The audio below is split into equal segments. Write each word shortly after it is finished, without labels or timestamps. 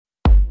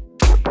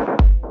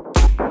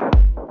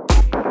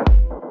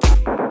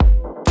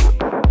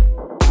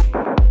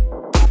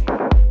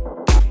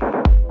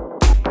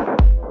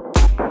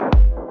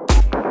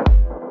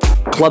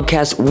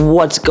CLUBcast,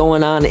 what's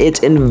going on?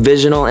 It's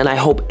Envisional, and I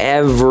hope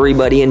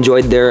everybody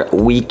enjoyed their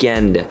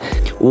weekend.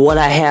 What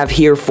I have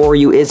here for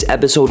you is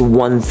episode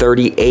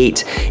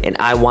 138, and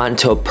I want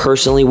to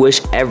personally wish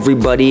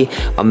everybody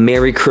a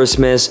Merry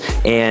Christmas,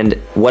 and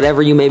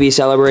whatever you may be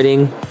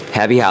celebrating,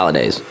 Happy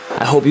Holidays.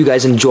 I hope you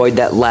guys enjoyed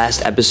that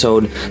last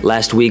episode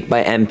last week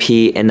by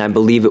MP, and I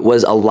believe it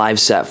was a live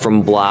set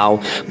from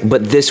Blau.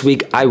 But this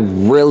week, I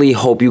really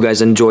hope you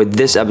guys enjoyed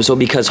this episode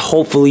because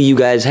hopefully you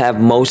guys have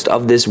most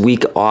of this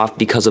week off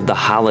because of the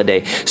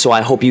holiday. So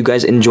I hope you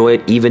guys enjoy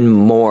it even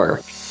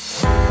more.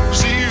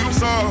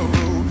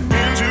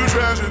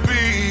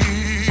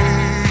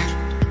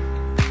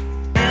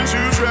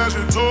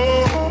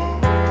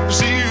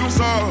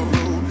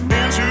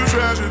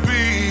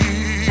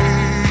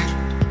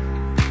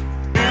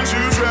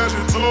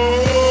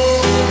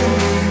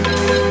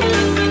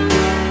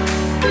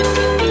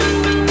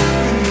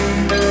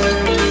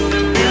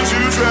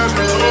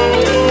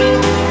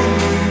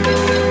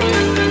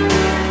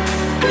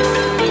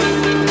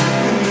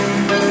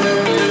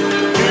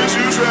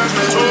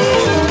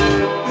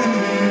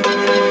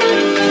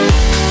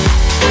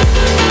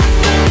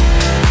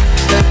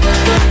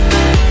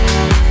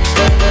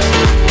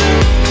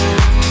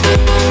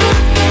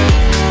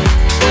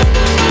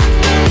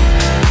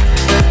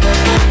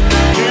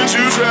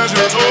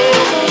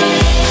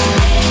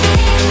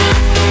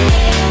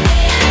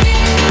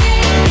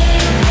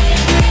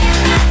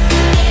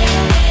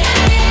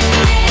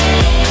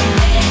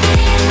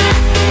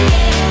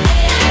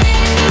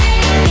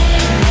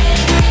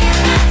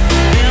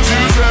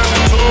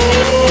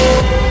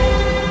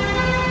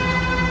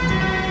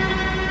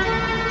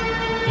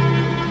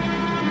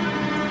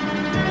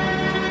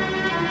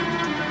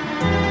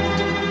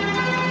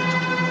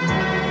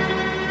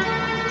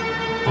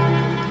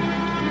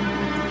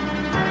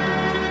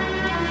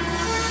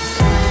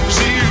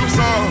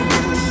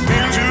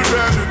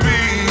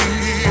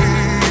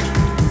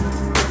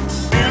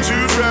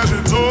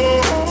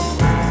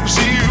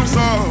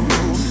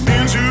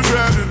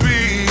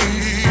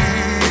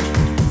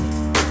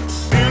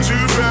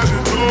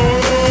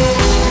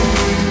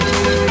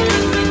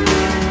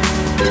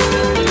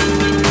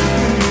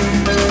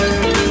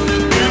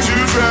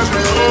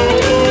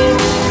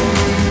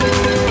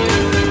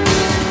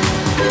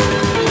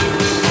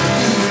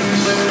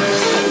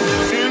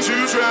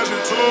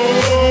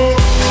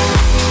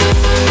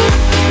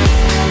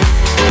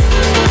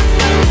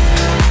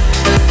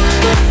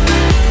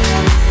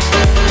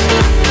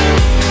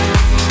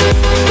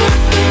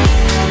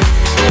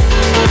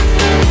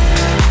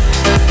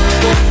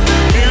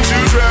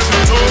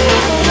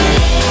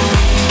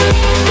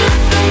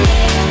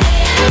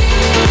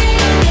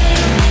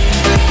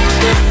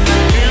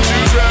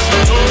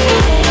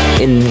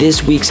 In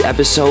this week's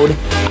episode,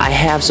 I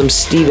have some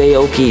Steve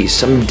Aoki,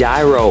 some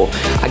Dyro,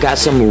 I got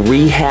some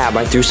Rehab,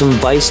 I threw some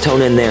Vice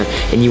Tone in there,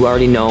 and you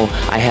already know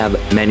I have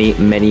many,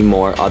 many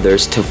more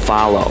others to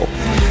follow.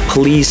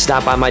 Please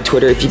stop by my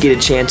Twitter if you get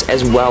a chance,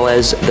 as well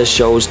as the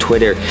show's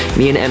Twitter.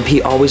 Me and MP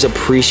always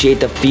appreciate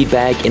the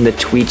feedback and the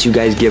tweets you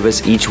guys give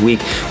us each week.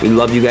 We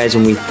love you guys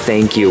and we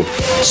thank you.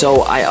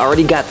 So I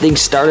already got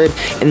things started,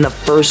 and the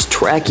first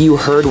track you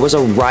heard was a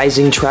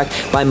rising track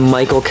by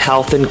Michael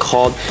Calfin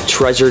called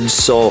Treasured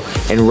Soul.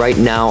 And right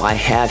now I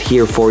have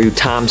here for you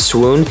Tom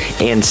Swoon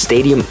and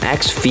Stadium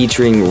X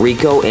featuring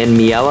Rico and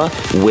Miela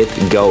with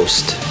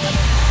Ghost.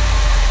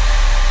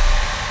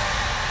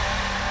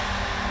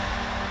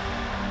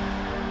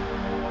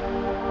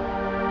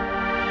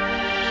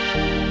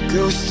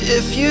 Ghost,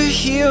 if you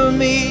hear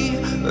me,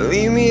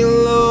 leave me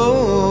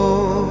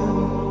alone.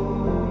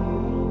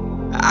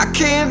 I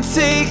can't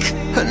take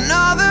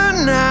another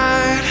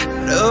night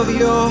of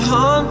your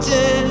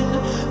haunting.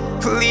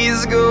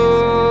 Please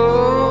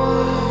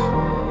go.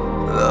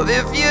 Love,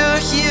 if you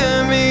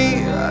hear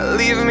me,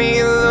 leave me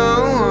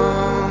alone.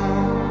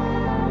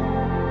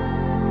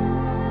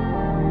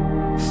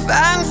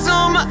 Find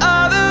some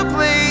other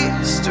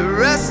place to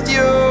rest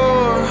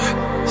your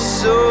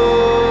soul.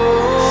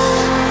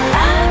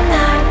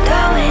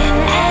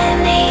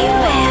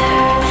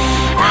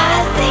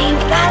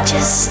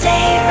 Just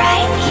stay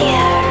right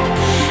here.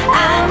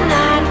 I'm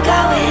not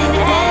going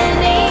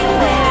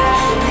anywhere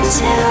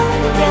until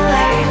you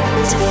learn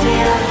to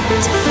feel,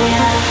 to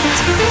feel,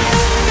 to feel,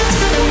 to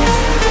feel,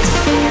 to feel, to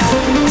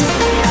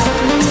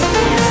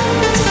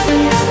feel, to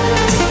feel, to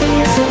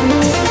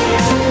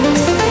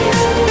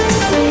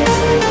feel, to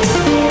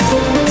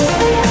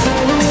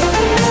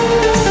feel,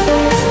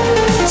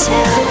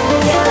 till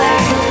you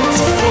learn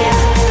to feel.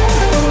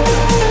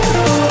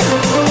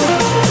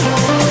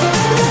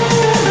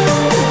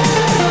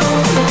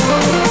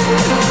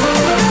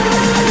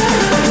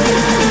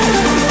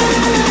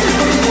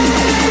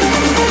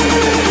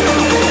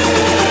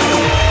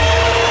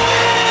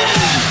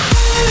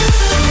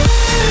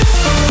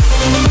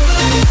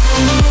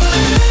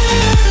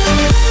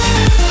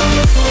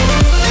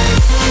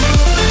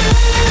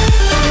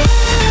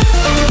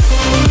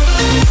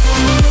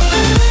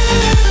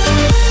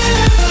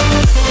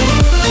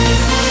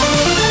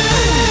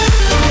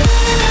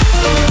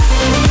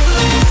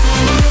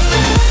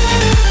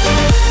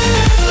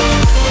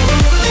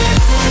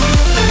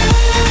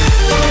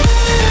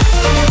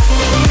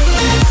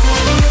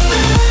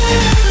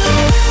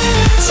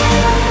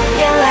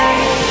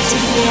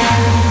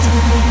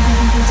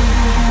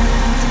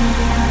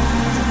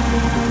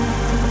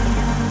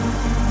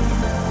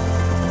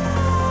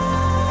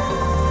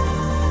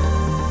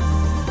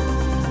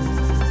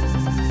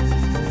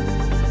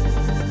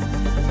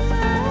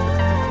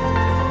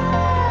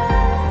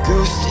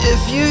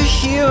 you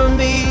hear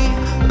me,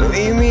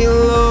 leave me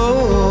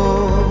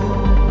alone.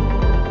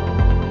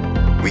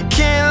 We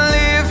can't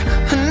live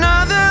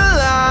another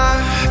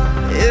life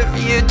if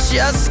you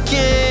just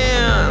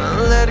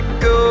can't let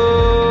it go.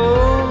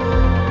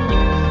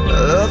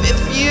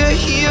 If you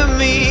hear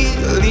me,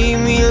 leave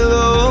me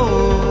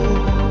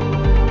alone.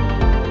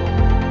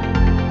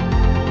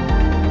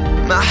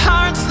 My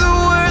heart's the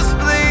worst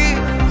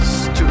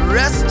place to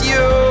rest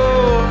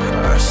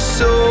your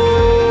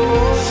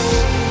soul.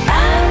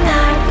 I'm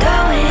not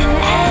going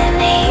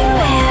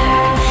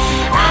anywhere.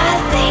 I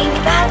think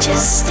I'll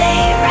just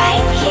stay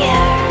right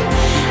here.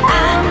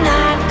 I'm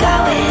not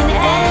going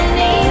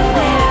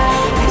anywhere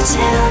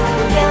until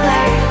you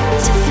learn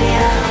to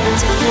feel,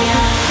 to feel,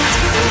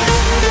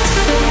 to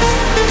feel.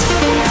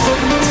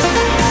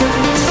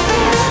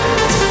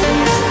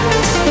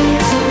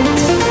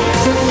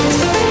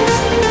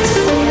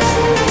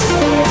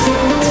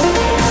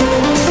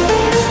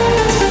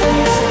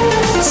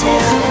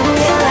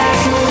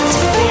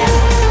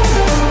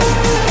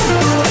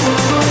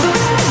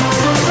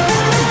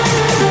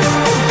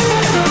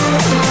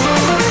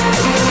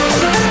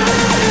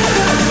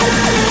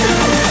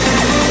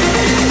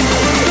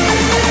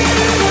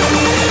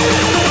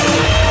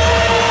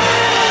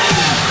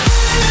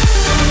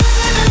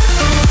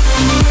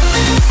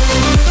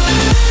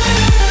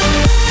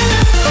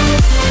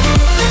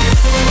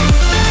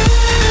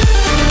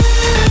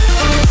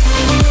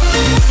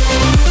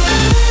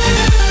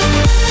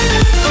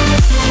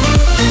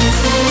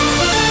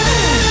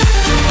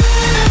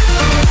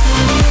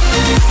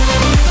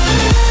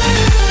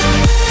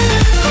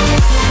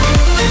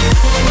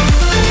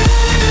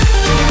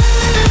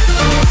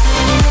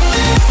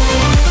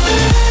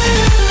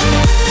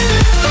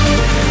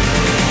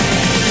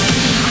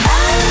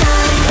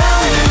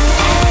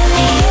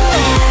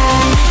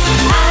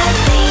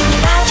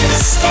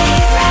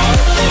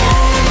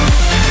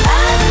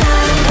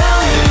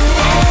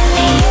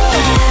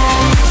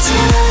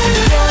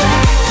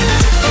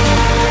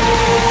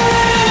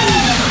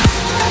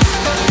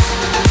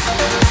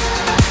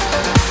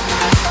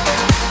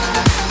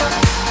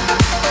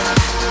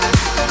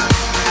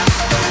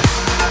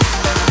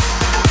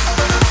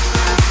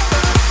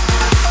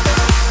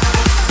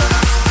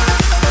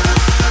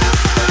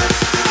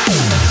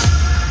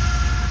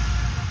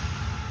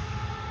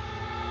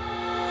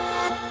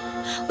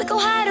 We go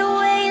hide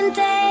away in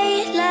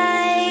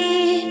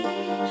daylight.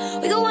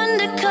 We go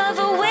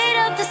undercover, wait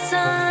up the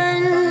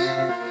sun.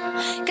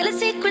 Got a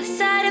secret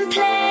side in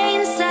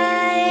plain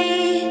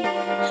sight.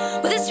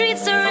 Where the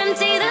streets are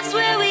empty, that's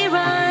where we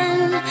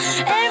run.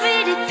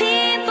 Everyday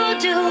people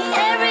do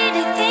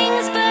everyday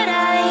things, but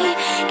I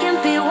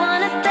can't be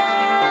one of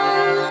them.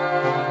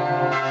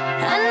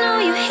 I know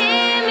you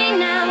hear me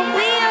now.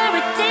 We are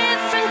a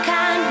different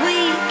kind. We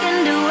can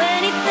do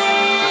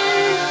anything.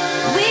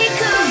 We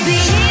could be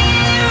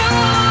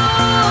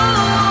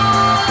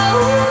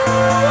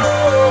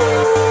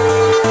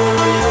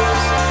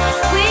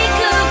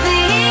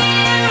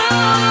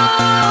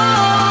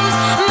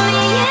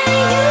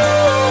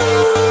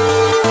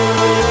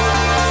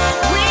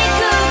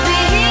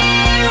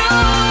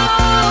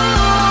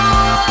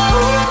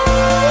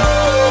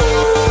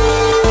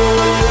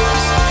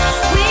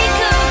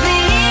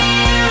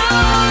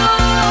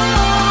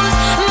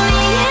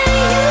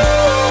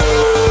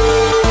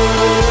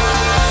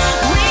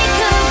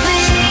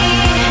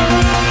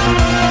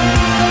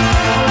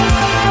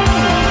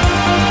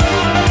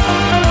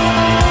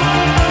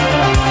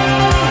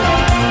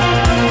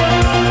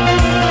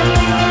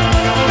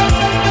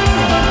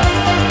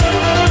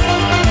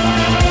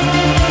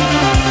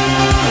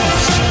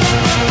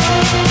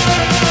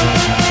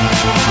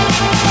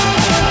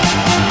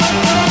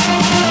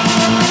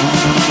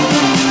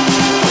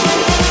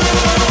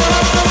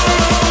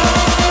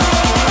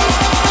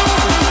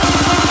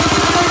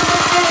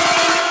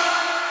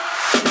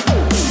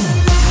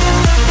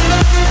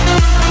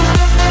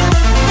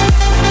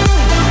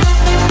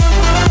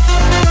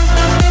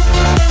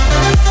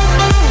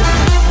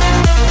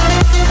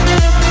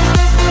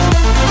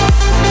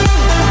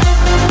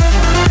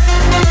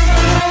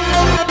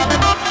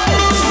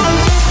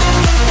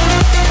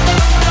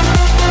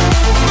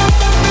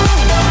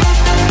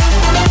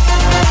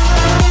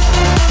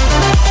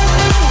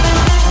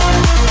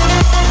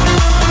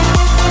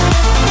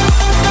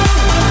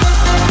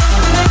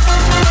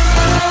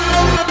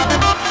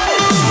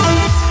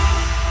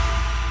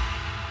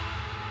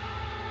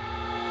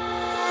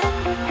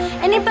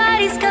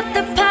anybody's got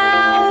the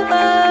power.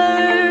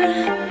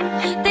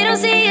 They don't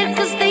see it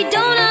cause they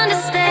don't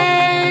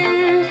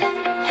understand.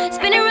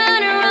 Spinning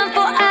round and round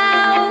for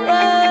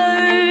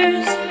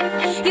hours.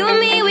 You and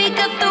me, we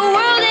got the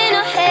world in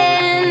our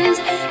hands.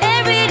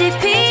 Everyday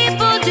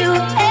people do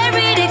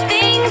everyday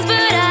things,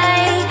 but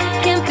I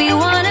can't be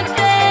one of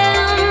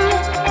them.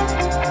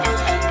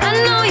 I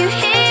know you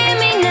hear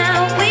me now.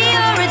 We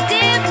are a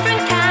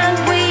different kind.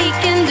 We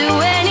can do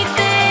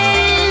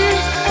anything.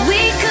 We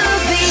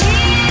could be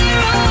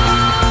heroes.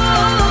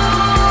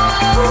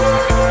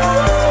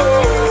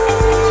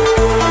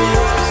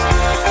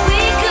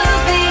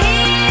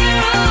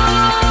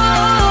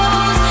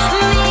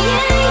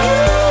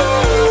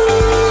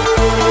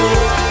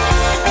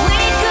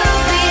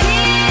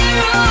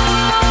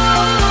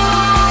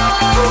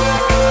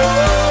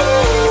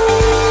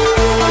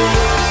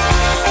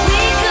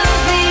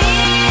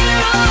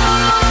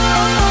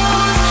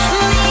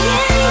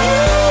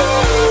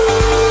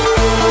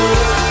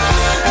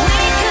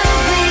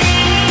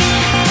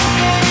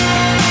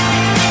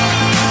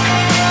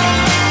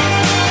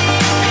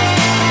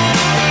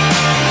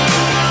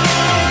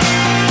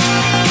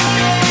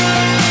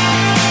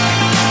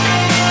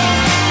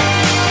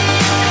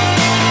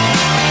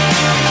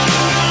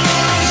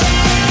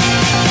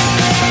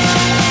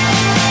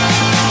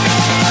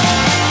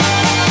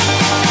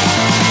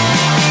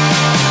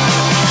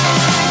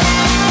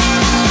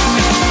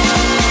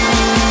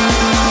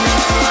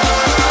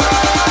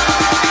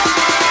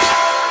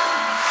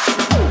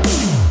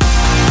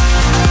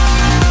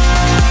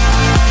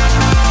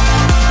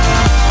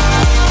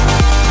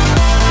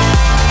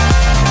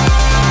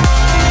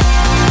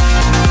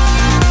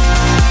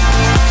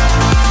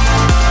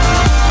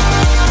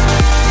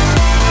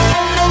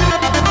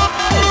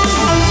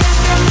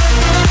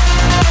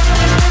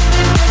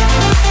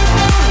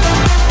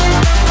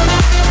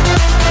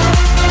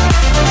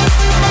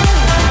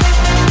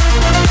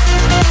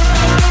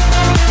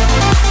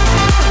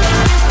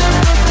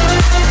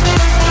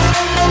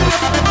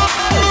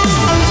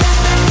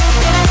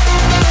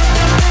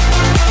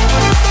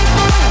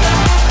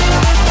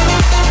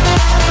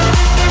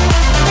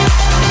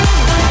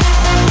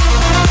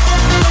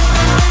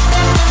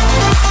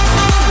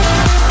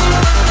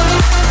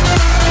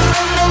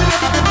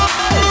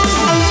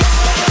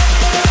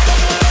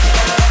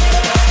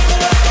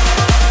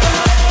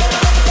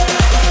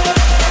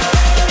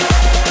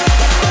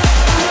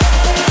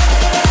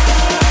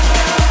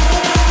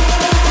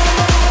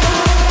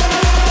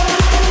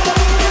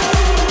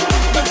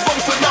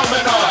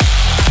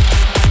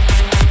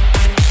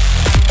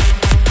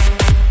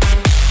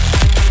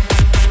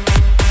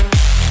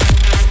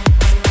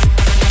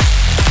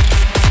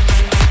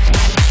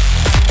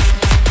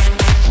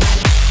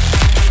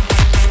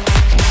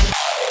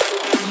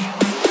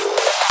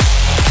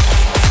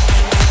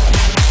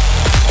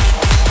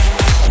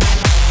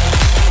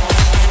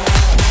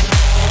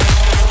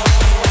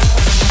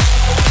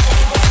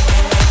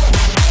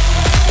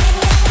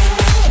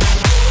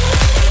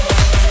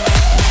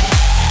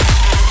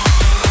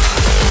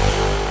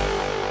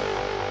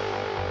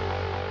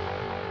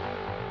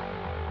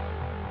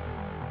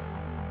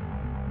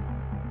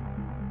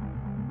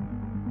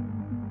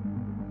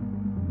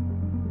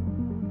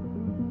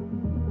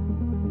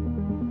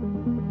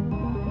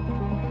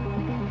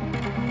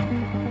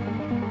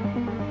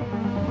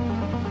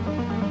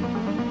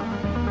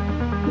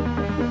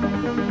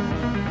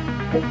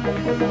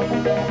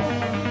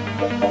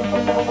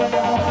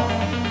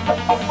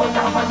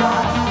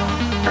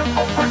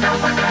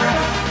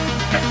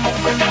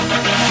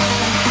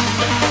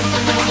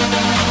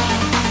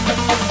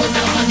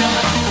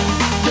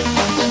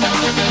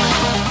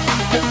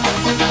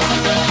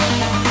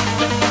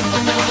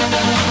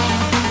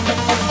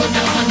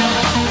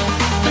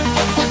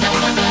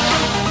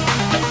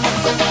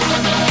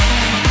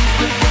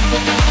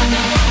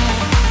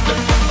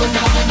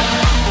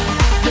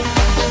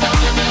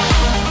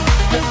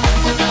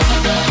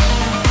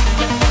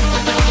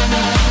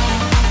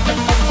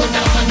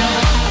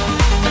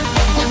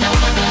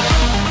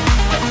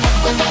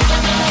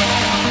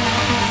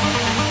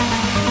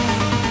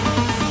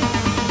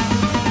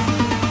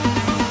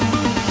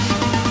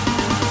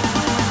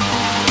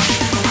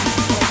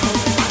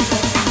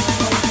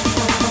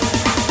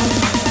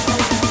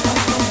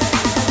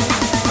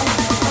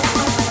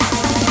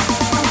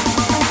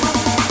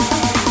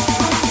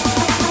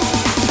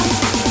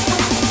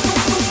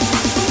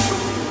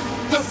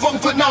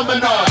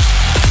 Phenomenon.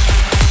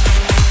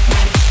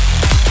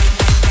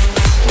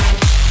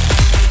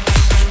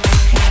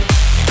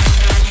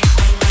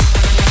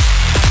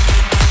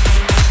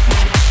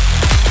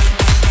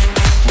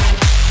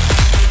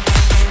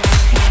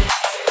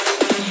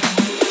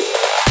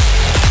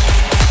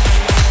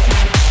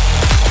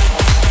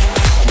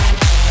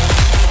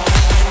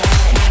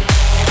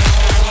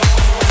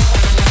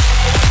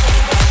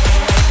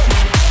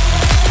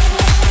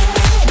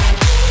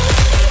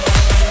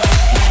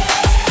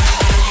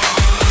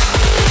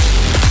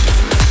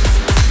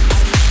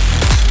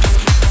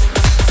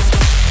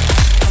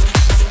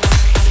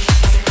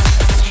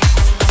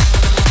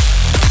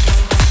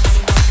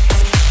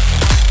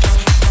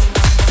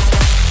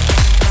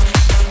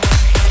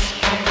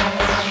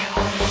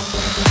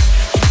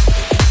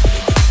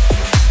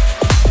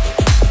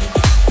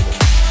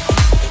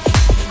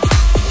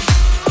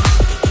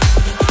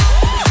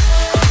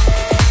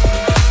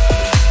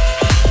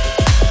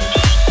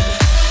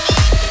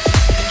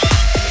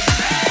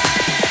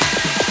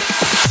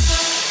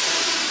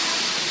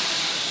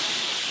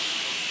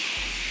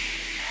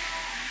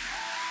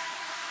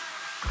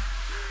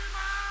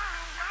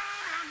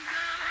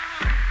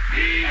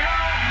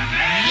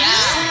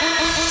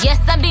 Yes,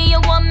 I be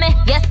your woman.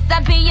 Yes, I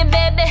be your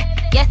baby.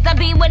 Yes, I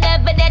be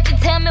whatever that you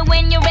tell me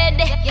when you're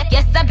ready.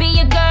 Yes, I be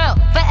your girl,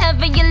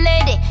 forever your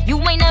lady. You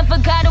ain't never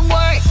gotta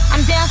worry,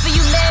 I'm down for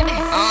you, baby.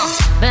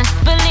 Best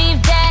believe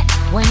that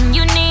when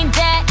you need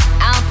that,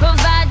 I'll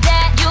provide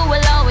that. You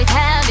will always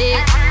have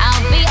it.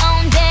 I'll be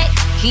on deck,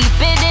 keep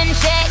it in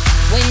check.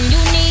 When you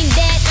need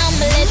that,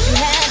 I'ma let you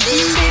have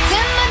it. Beats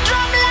in the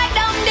drum like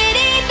dum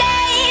diddy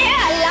day.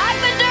 I like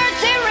the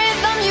dirty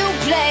rhythm you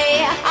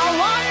play. I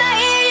wanna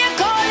hear you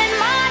calling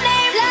my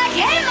name like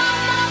hey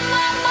mama,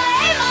 mama,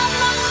 hey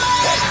mama,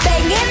 mama.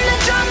 Banging the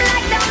drum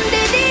like dum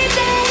diddy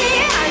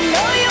day. I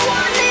know you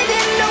want it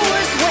in the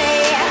worst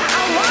way.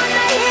 I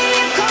wanna hear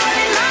you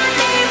calling my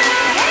name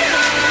like hey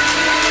mama,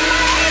 mama,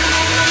 hey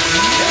mama,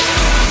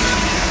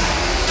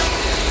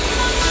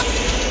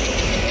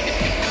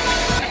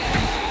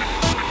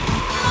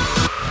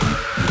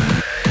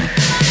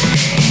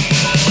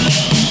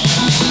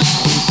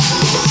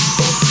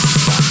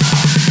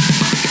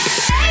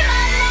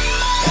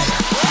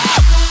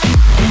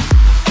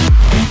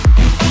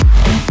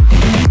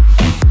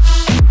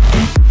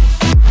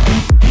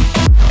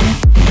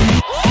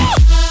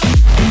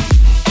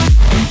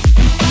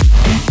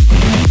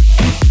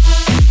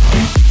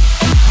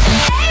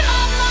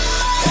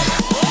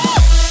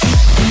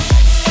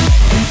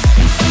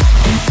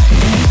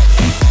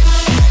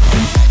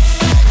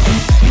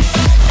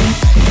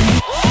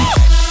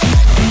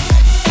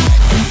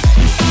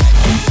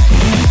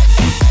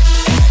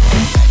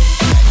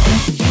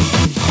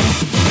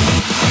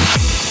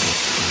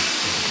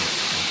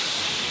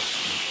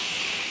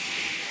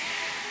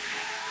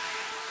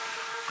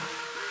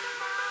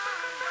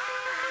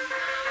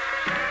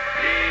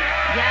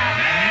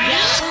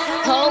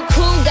 Whole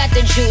crew got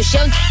the juice,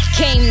 yo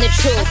came the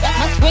truth.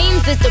 My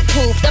screams is the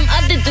proof, them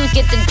other dudes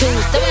get the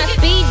deuce. So when I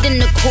speed in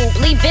the coupe,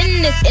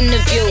 leaving this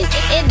interview,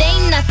 it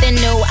ain't nothing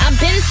new, I've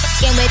been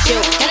fucking with you.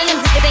 None of them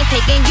niggas ain't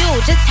taking you,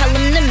 just tell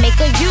them to make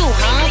a you,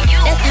 huh?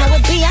 That's how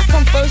it be, I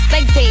come first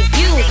like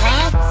debuts,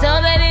 huh? So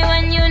baby,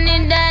 when you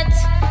need that,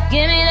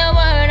 give me the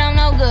word, I'm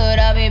no good,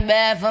 I'll be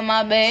bad for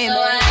my baby.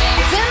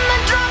 Beats in the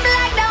drum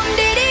like dum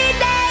diddy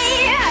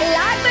day. I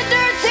like the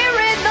dirty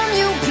rhythm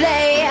you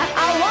play.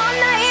 I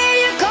wanna hear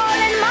you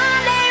calling my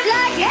name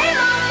like hey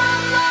mama,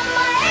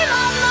 mama, hey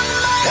mama,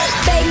 mama.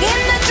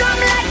 Banging the drum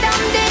like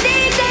dum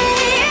diddy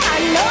day. I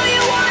know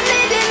you want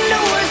it in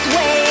the worst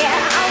way.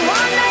 I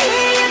wanna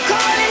hear you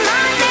calling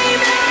my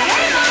name like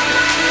hey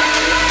mama,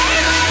 mama,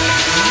 hey mama.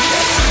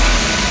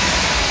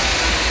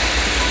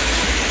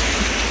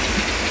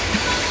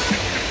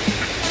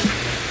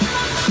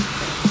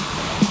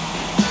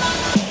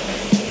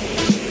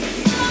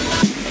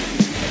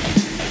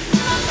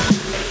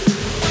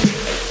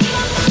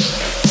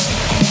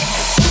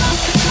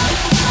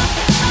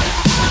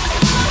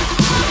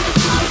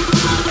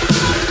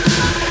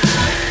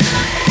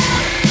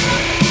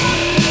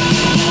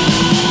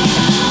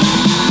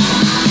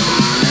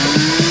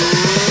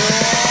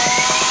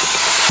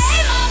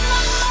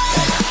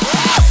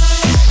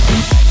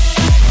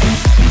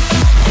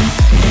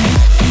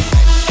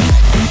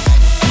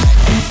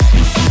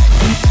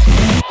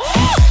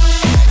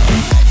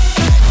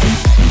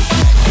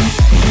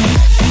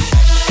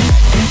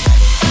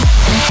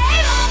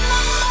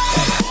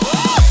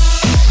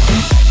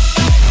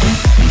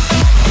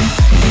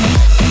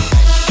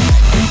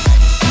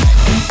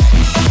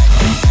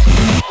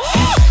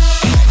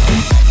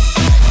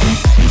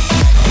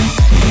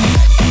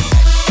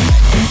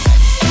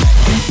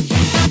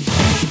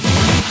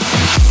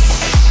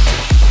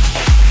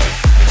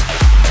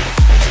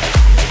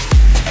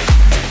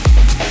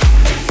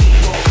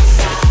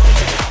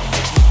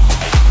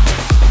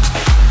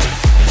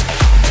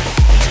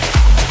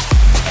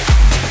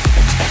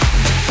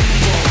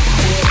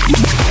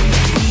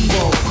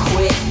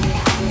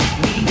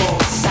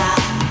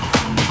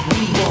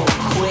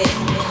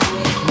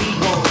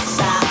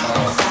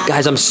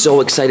 Guys, I'm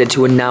so excited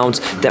to announce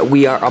that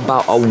we are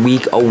about a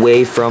week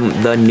away from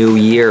the new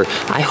year.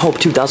 I hope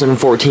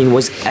 2014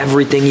 was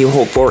everything you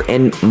hoped for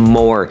and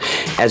more.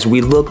 As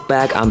we look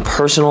back on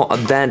personal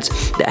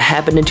events that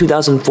happened in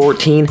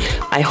 2014,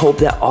 I hope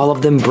that all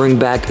of them bring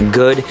back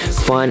good,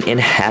 fun, and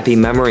happy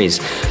memories.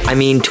 I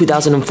mean,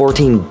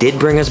 2014 did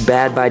bring us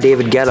Bad by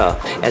David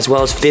Guetta, as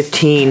well as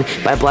 15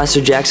 by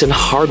Blaster Jackson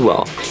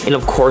Hardwell. And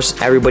of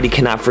course, everybody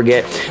cannot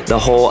forget the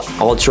whole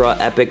ultra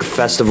epic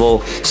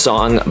festival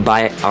song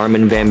by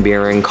Armin van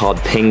Buuren called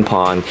Ping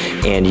Pong,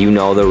 and you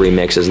know the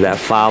remixes that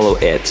follow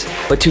it.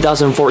 But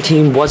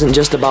 2014 wasn't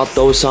just about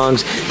those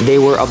songs, they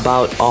were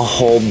about a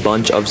whole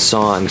bunch of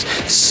songs.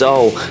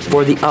 So,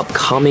 for the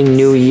upcoming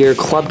new year,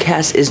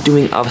 CLUBcast is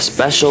doing a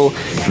special,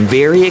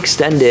 very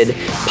extended,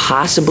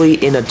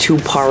 possibly in a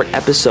 2-part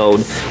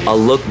episode, a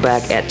look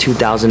back at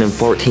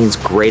 2014's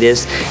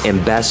greatest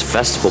and best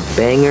festival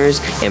bangers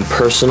and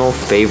personal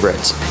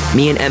favorites.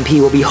 Me and MP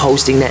will be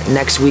hosting that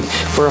next week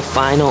for a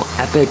final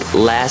epic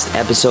last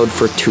episode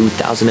for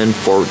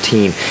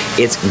 2014.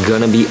 It's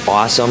gonna be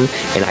awesome,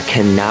 and I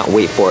cannot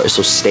wait for it,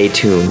 so stay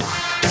tuned.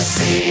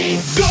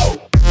 Go!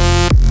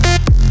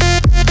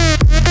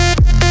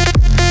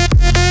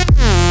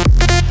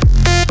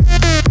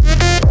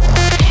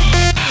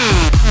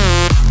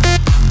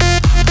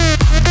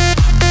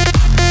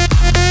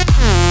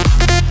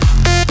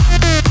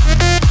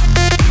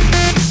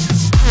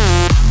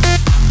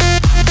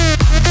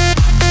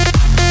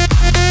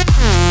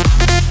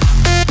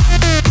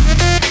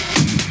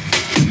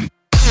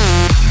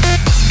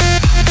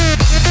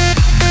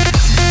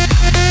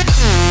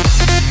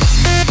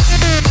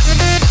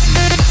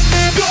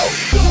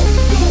 Go!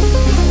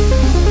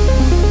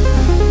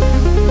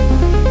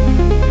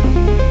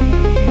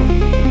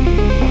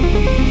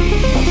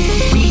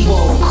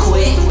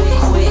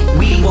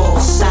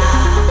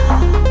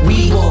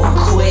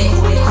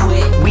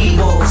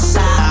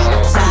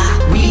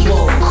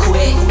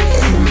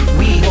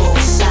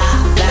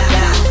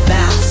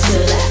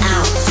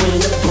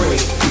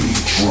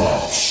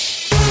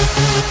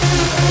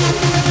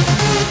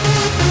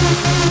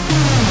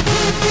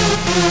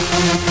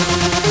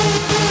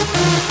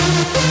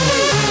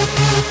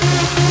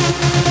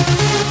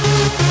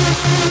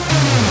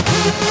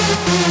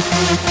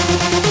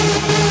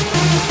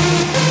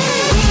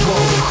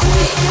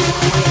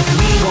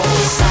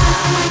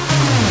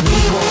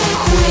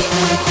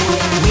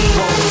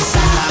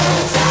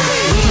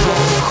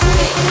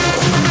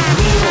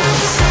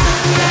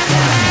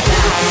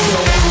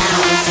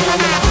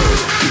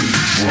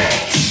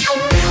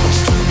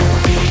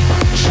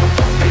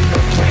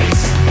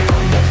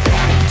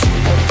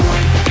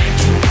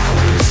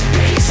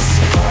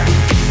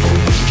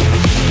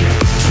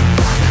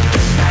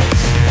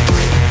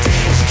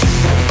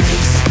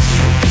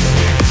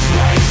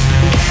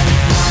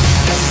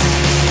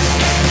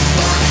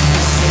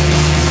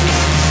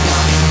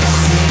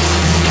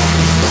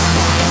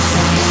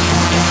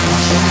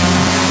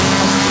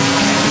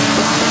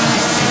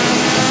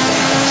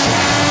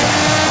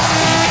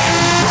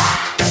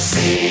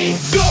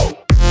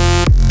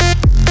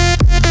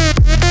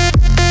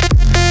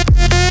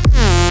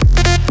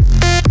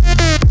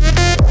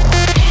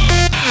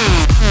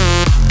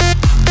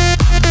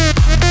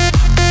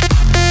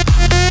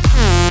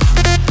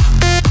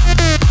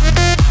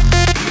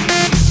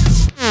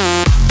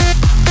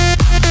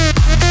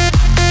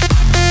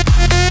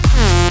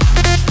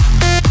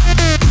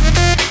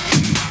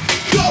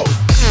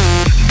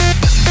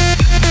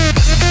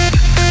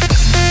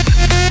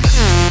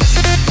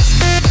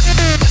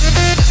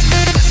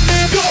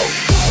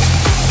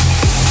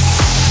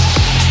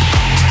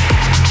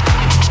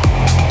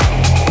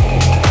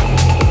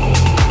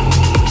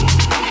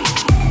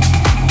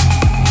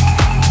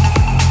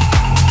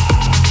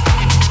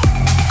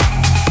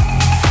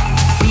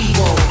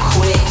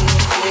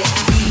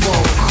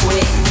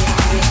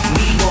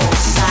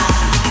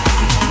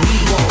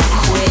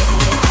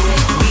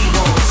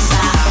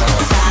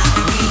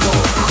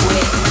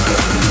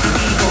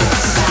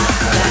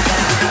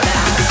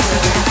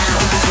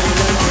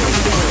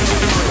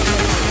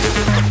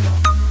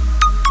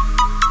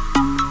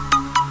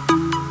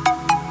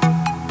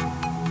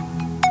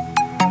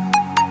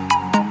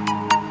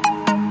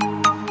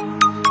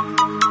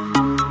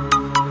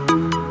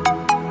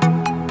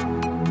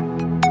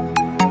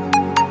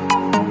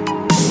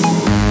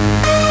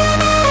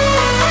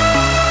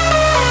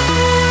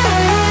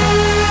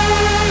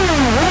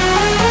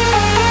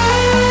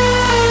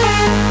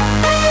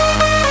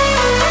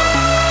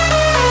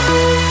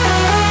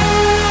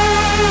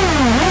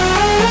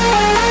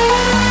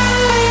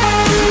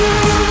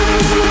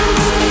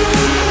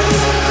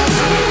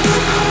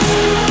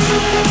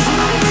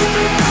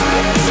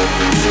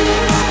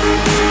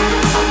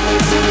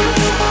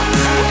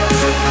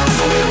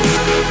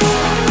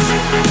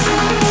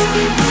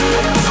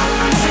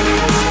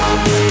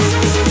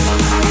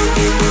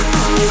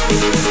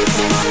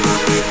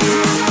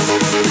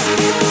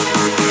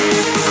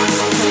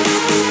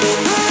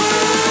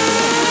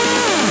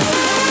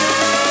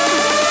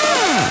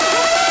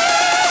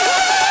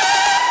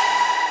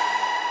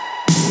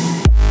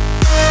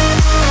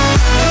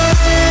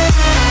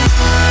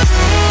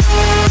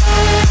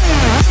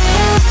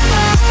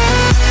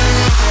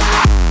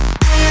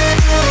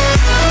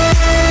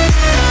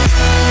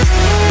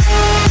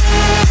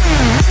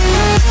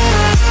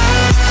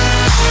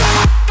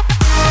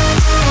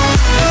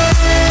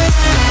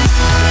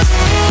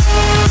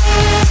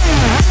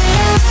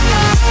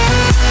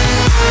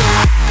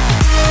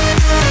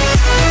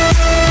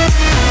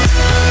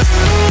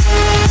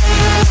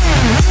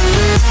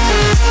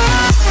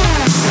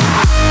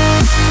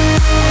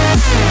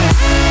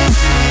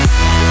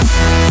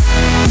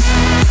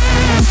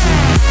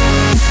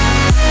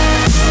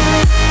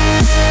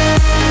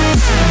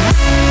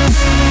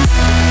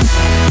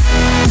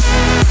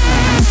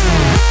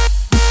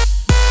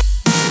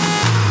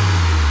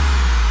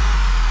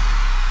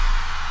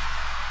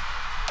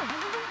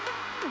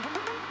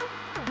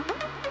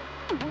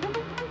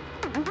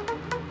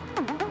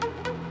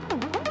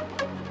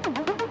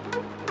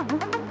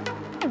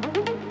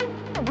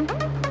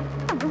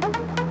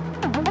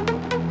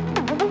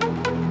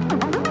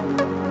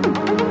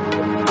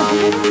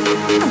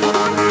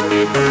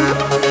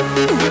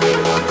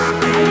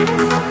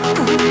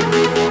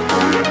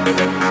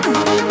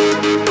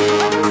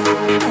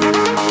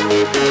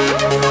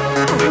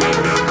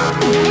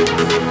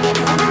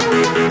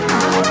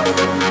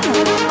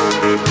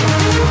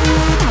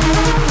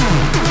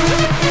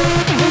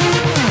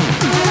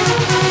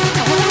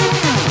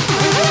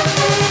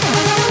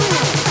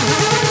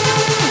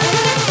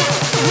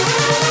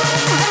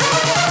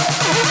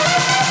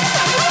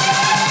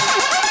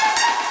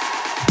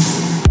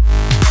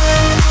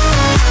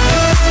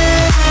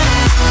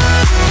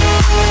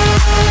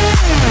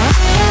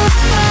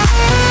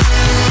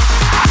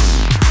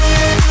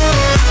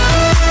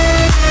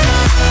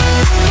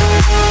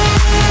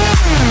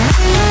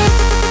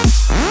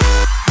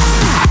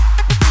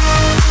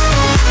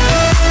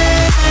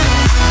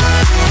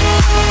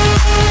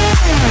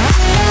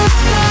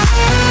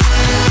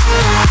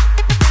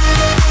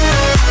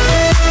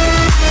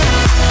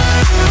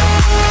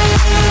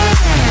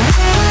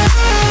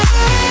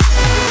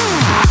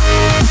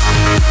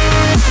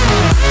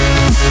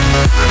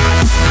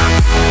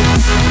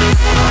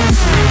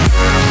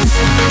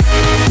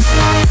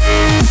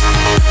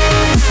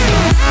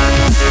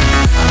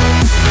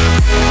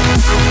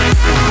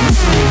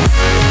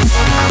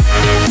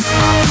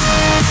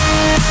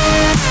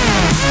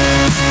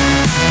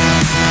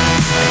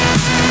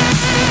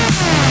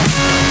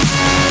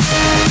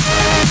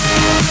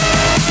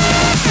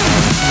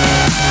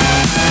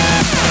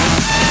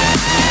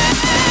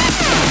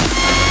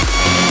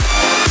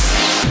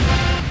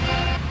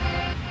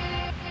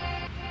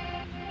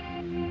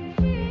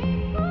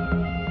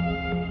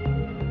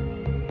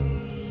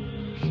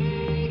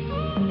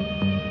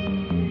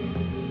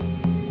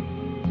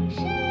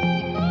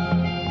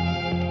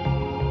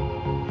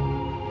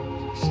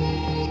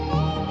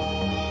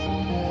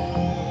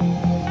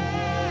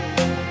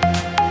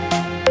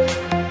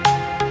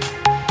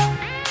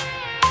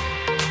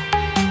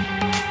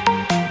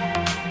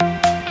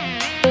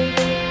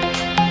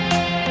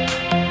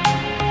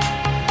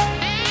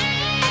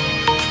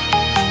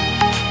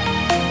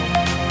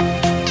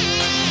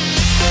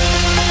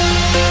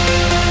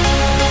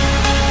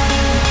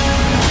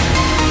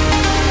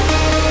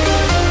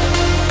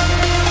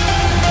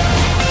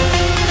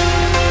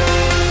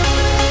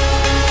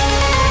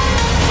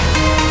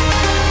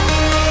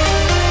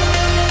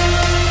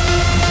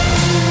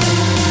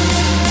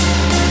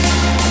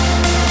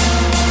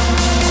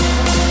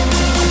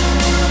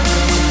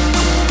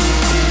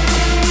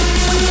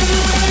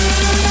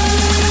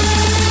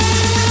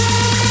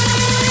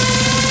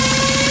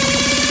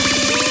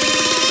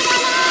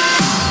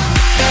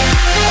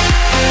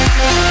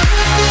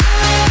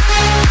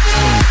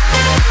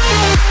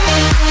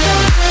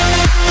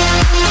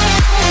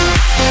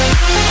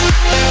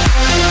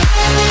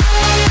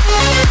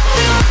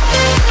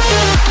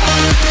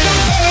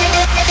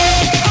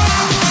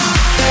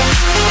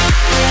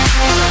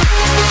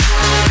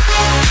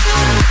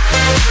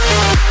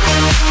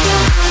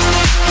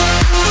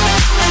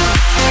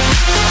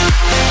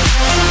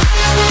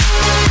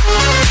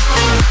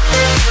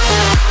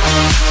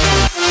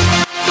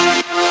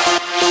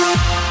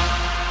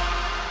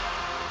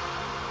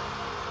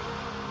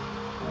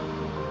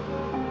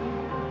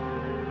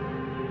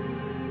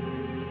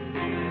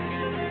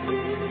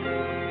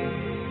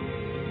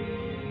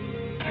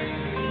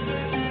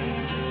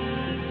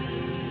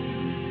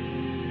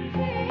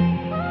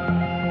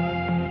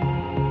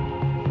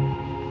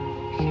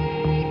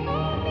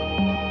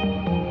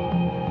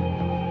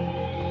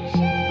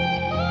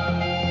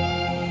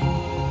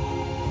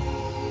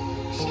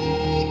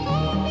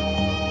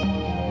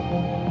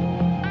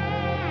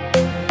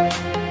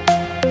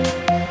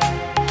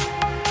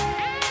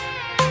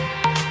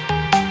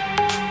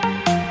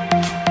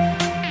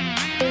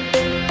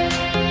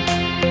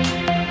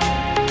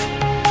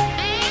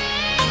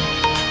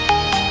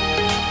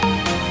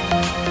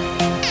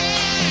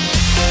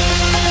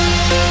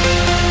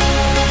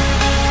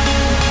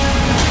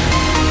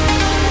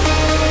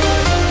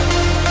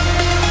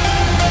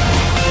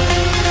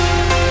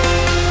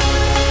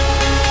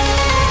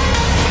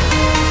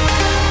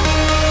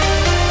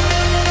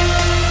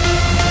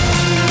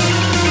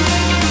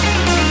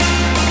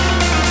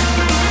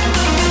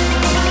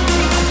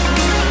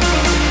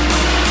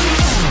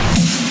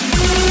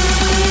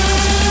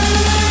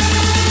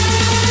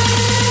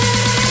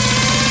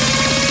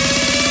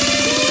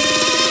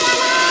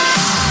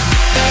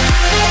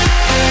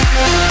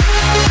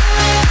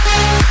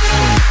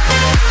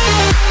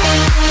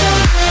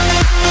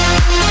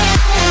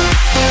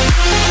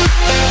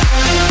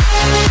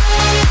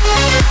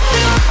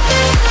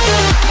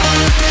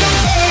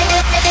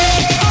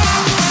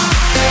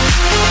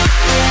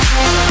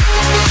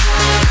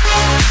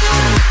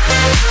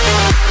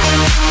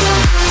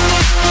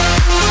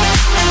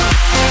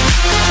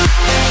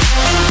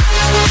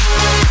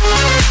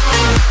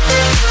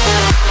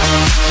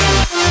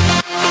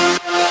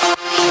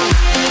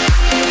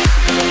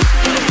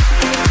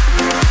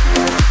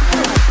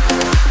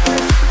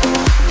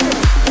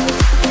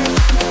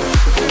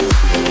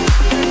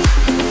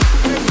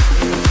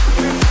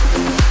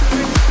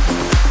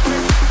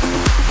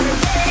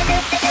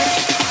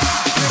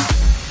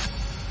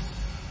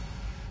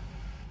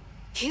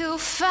 You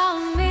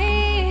found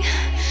me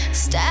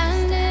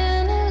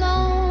standing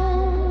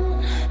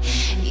alone.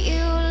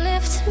 You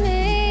lift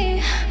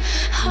me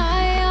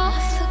high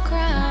off the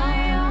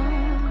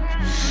ground.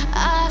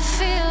 I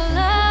feel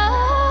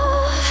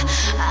love,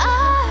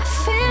 I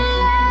feel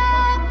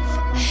love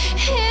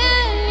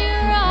in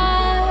your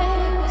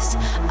eyes.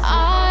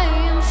 I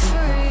am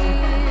free.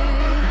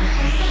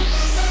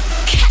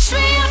 Catch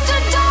me after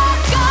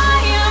dark, I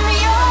am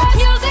your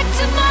music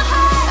to my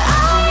heart.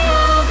 I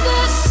am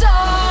the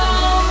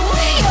song,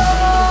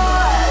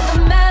 you're the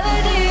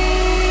melody.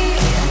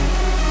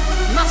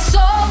 My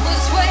soul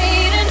was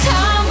waiting,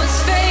 time was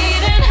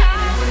fading,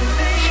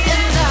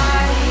 and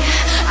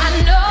I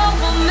know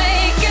we'll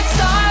make it,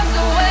 stars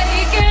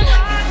awaken.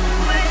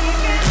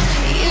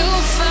 You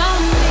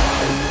found me.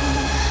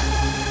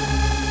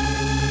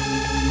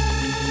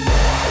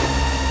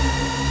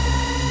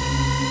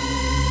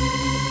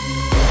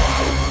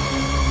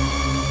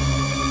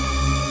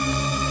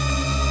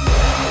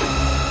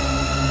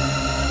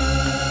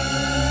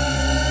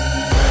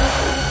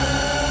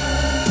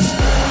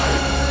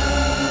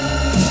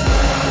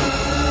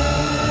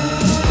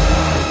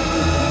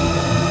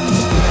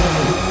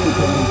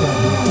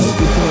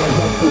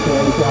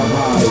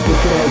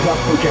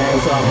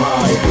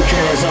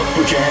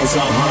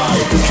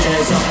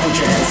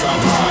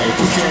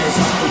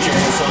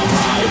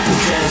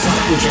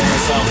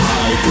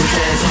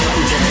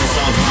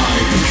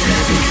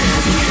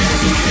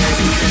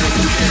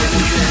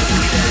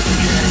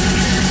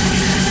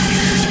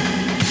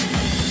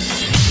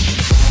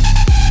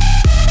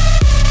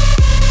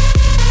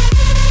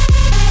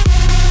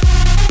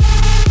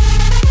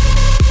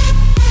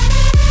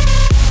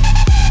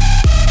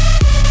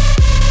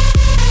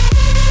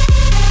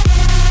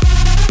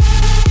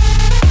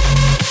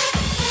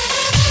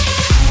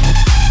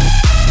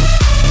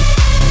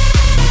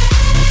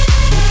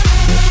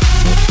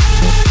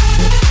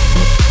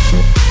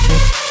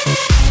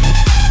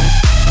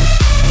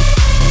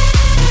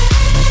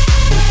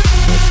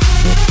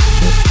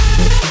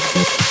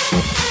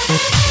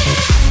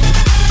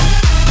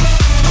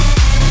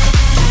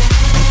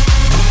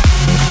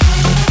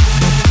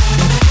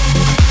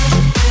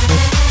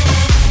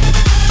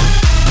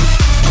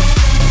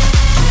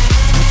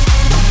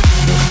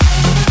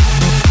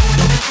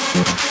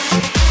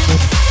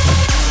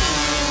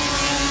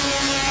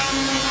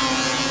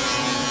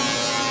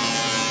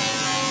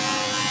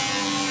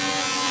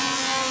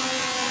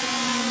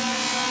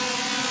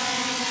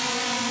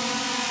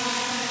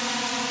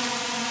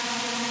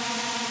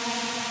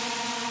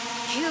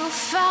 You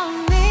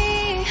found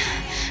me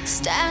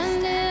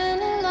standing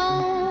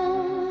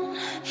alone.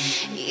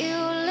 You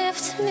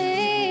lift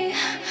me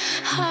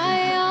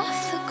high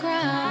off the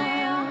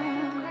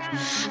ground.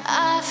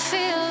 I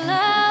feel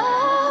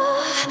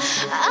love,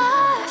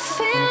 I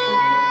feel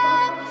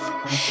love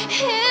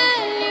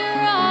in your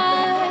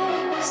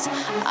eyes.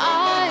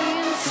 I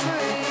am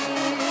free.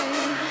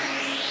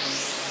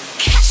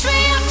 Catch me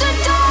after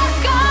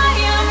dark, I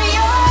am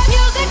your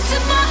music to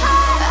my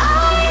heart.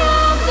 I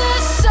am the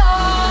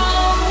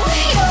song,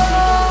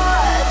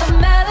 you're the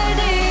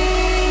melody.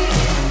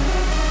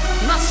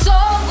 My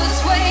soul was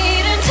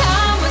waiting,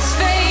 time was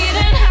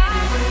fading,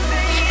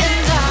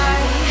 and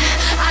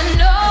I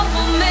know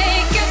we'll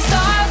make it,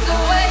 stars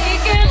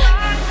awaken.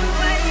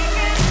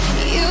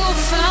 You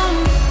found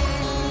me.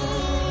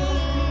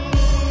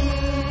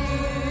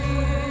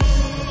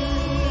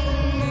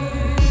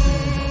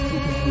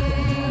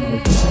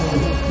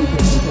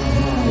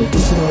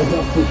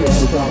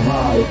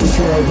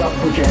 up,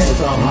 put your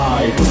hands up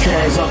high. Put your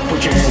hands up,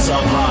 put your hands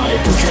up high.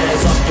 Put your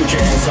hands up, put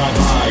your hands up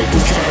high.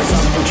 Put your hands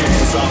up, put your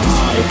hands up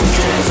high. Put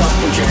your hands up,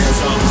 put your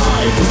hands up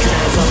high. Put your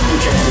hands up,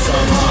 put your hands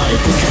up high.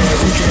 Put your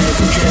hands, put your hands,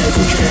 put your hands,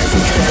 put your hands,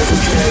 put your hands, put your hands,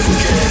 put your hands, put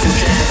your hands, put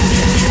your hands.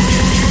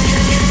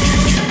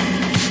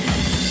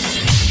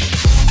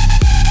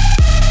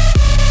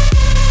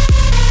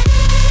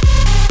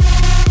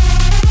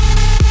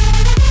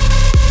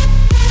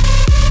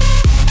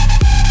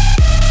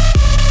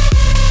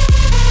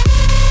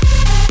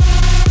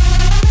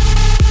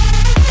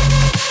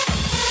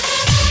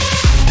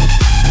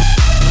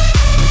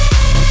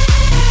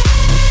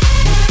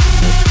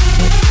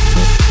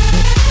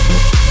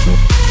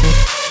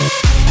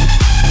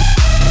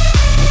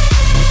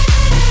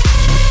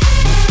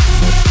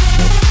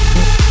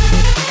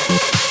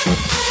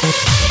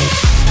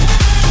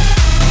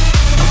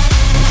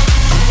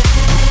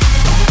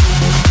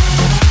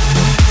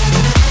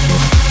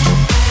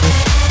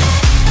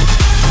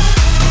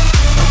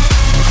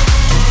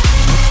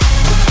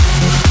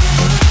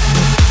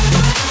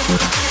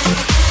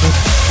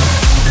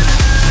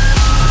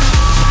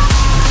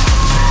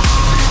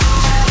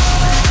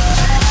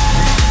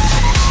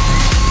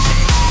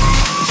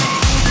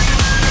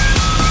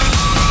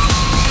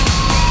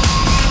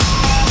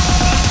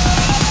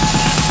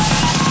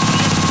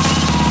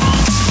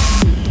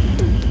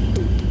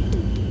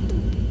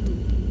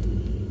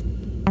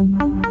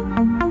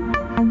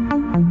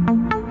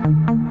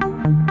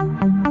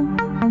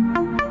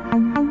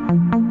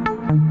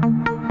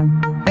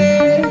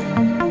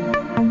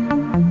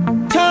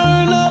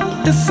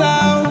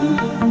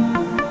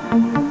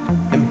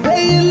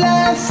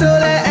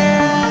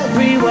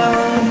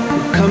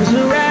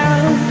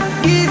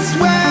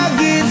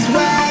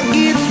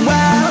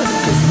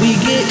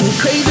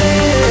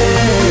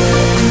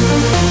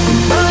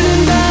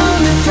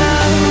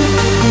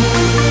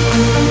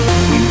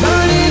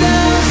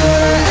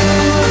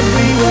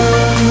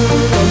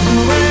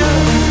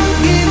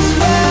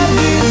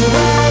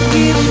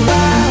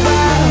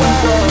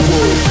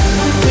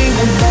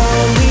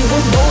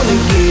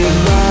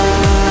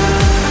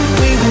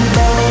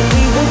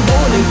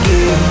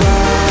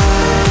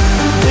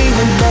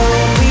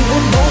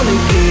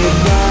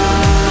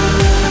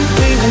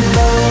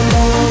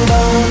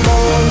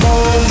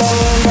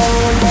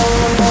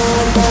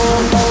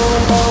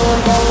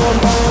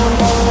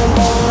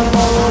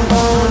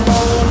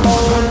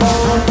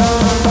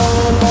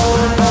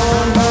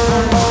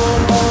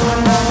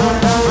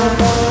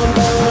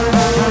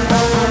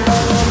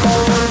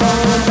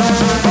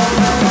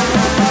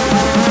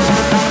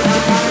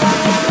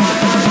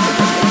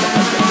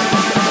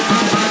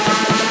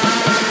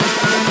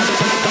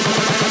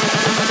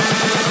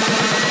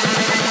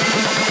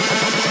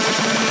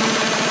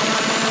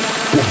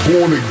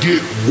 Born to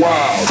get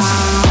wild.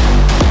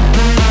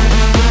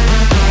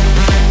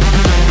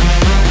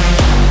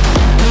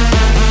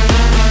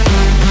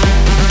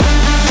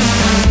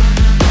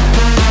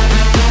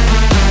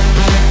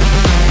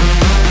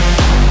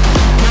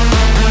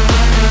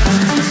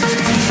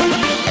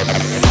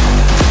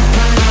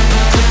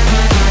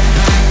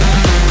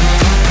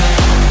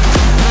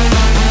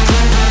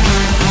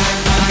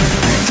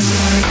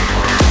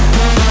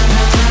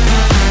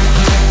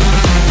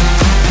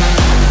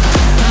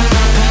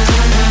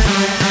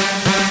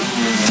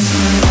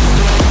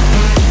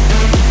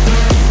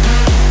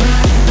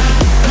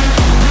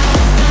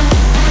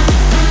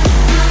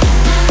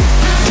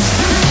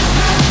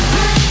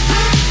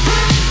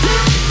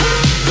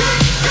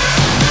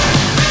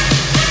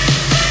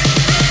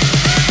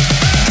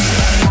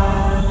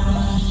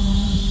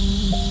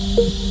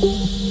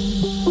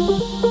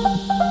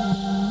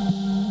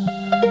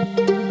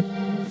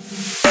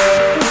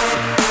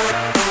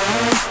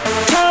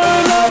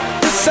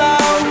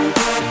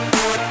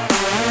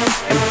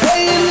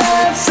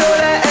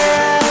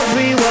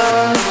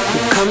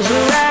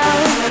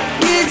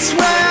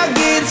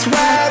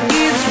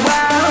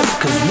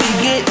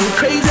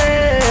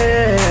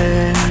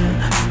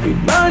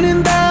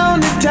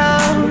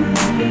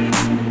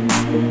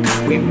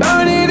 We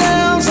burn it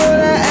down so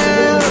that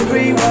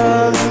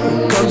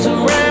everyone comes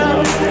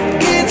around.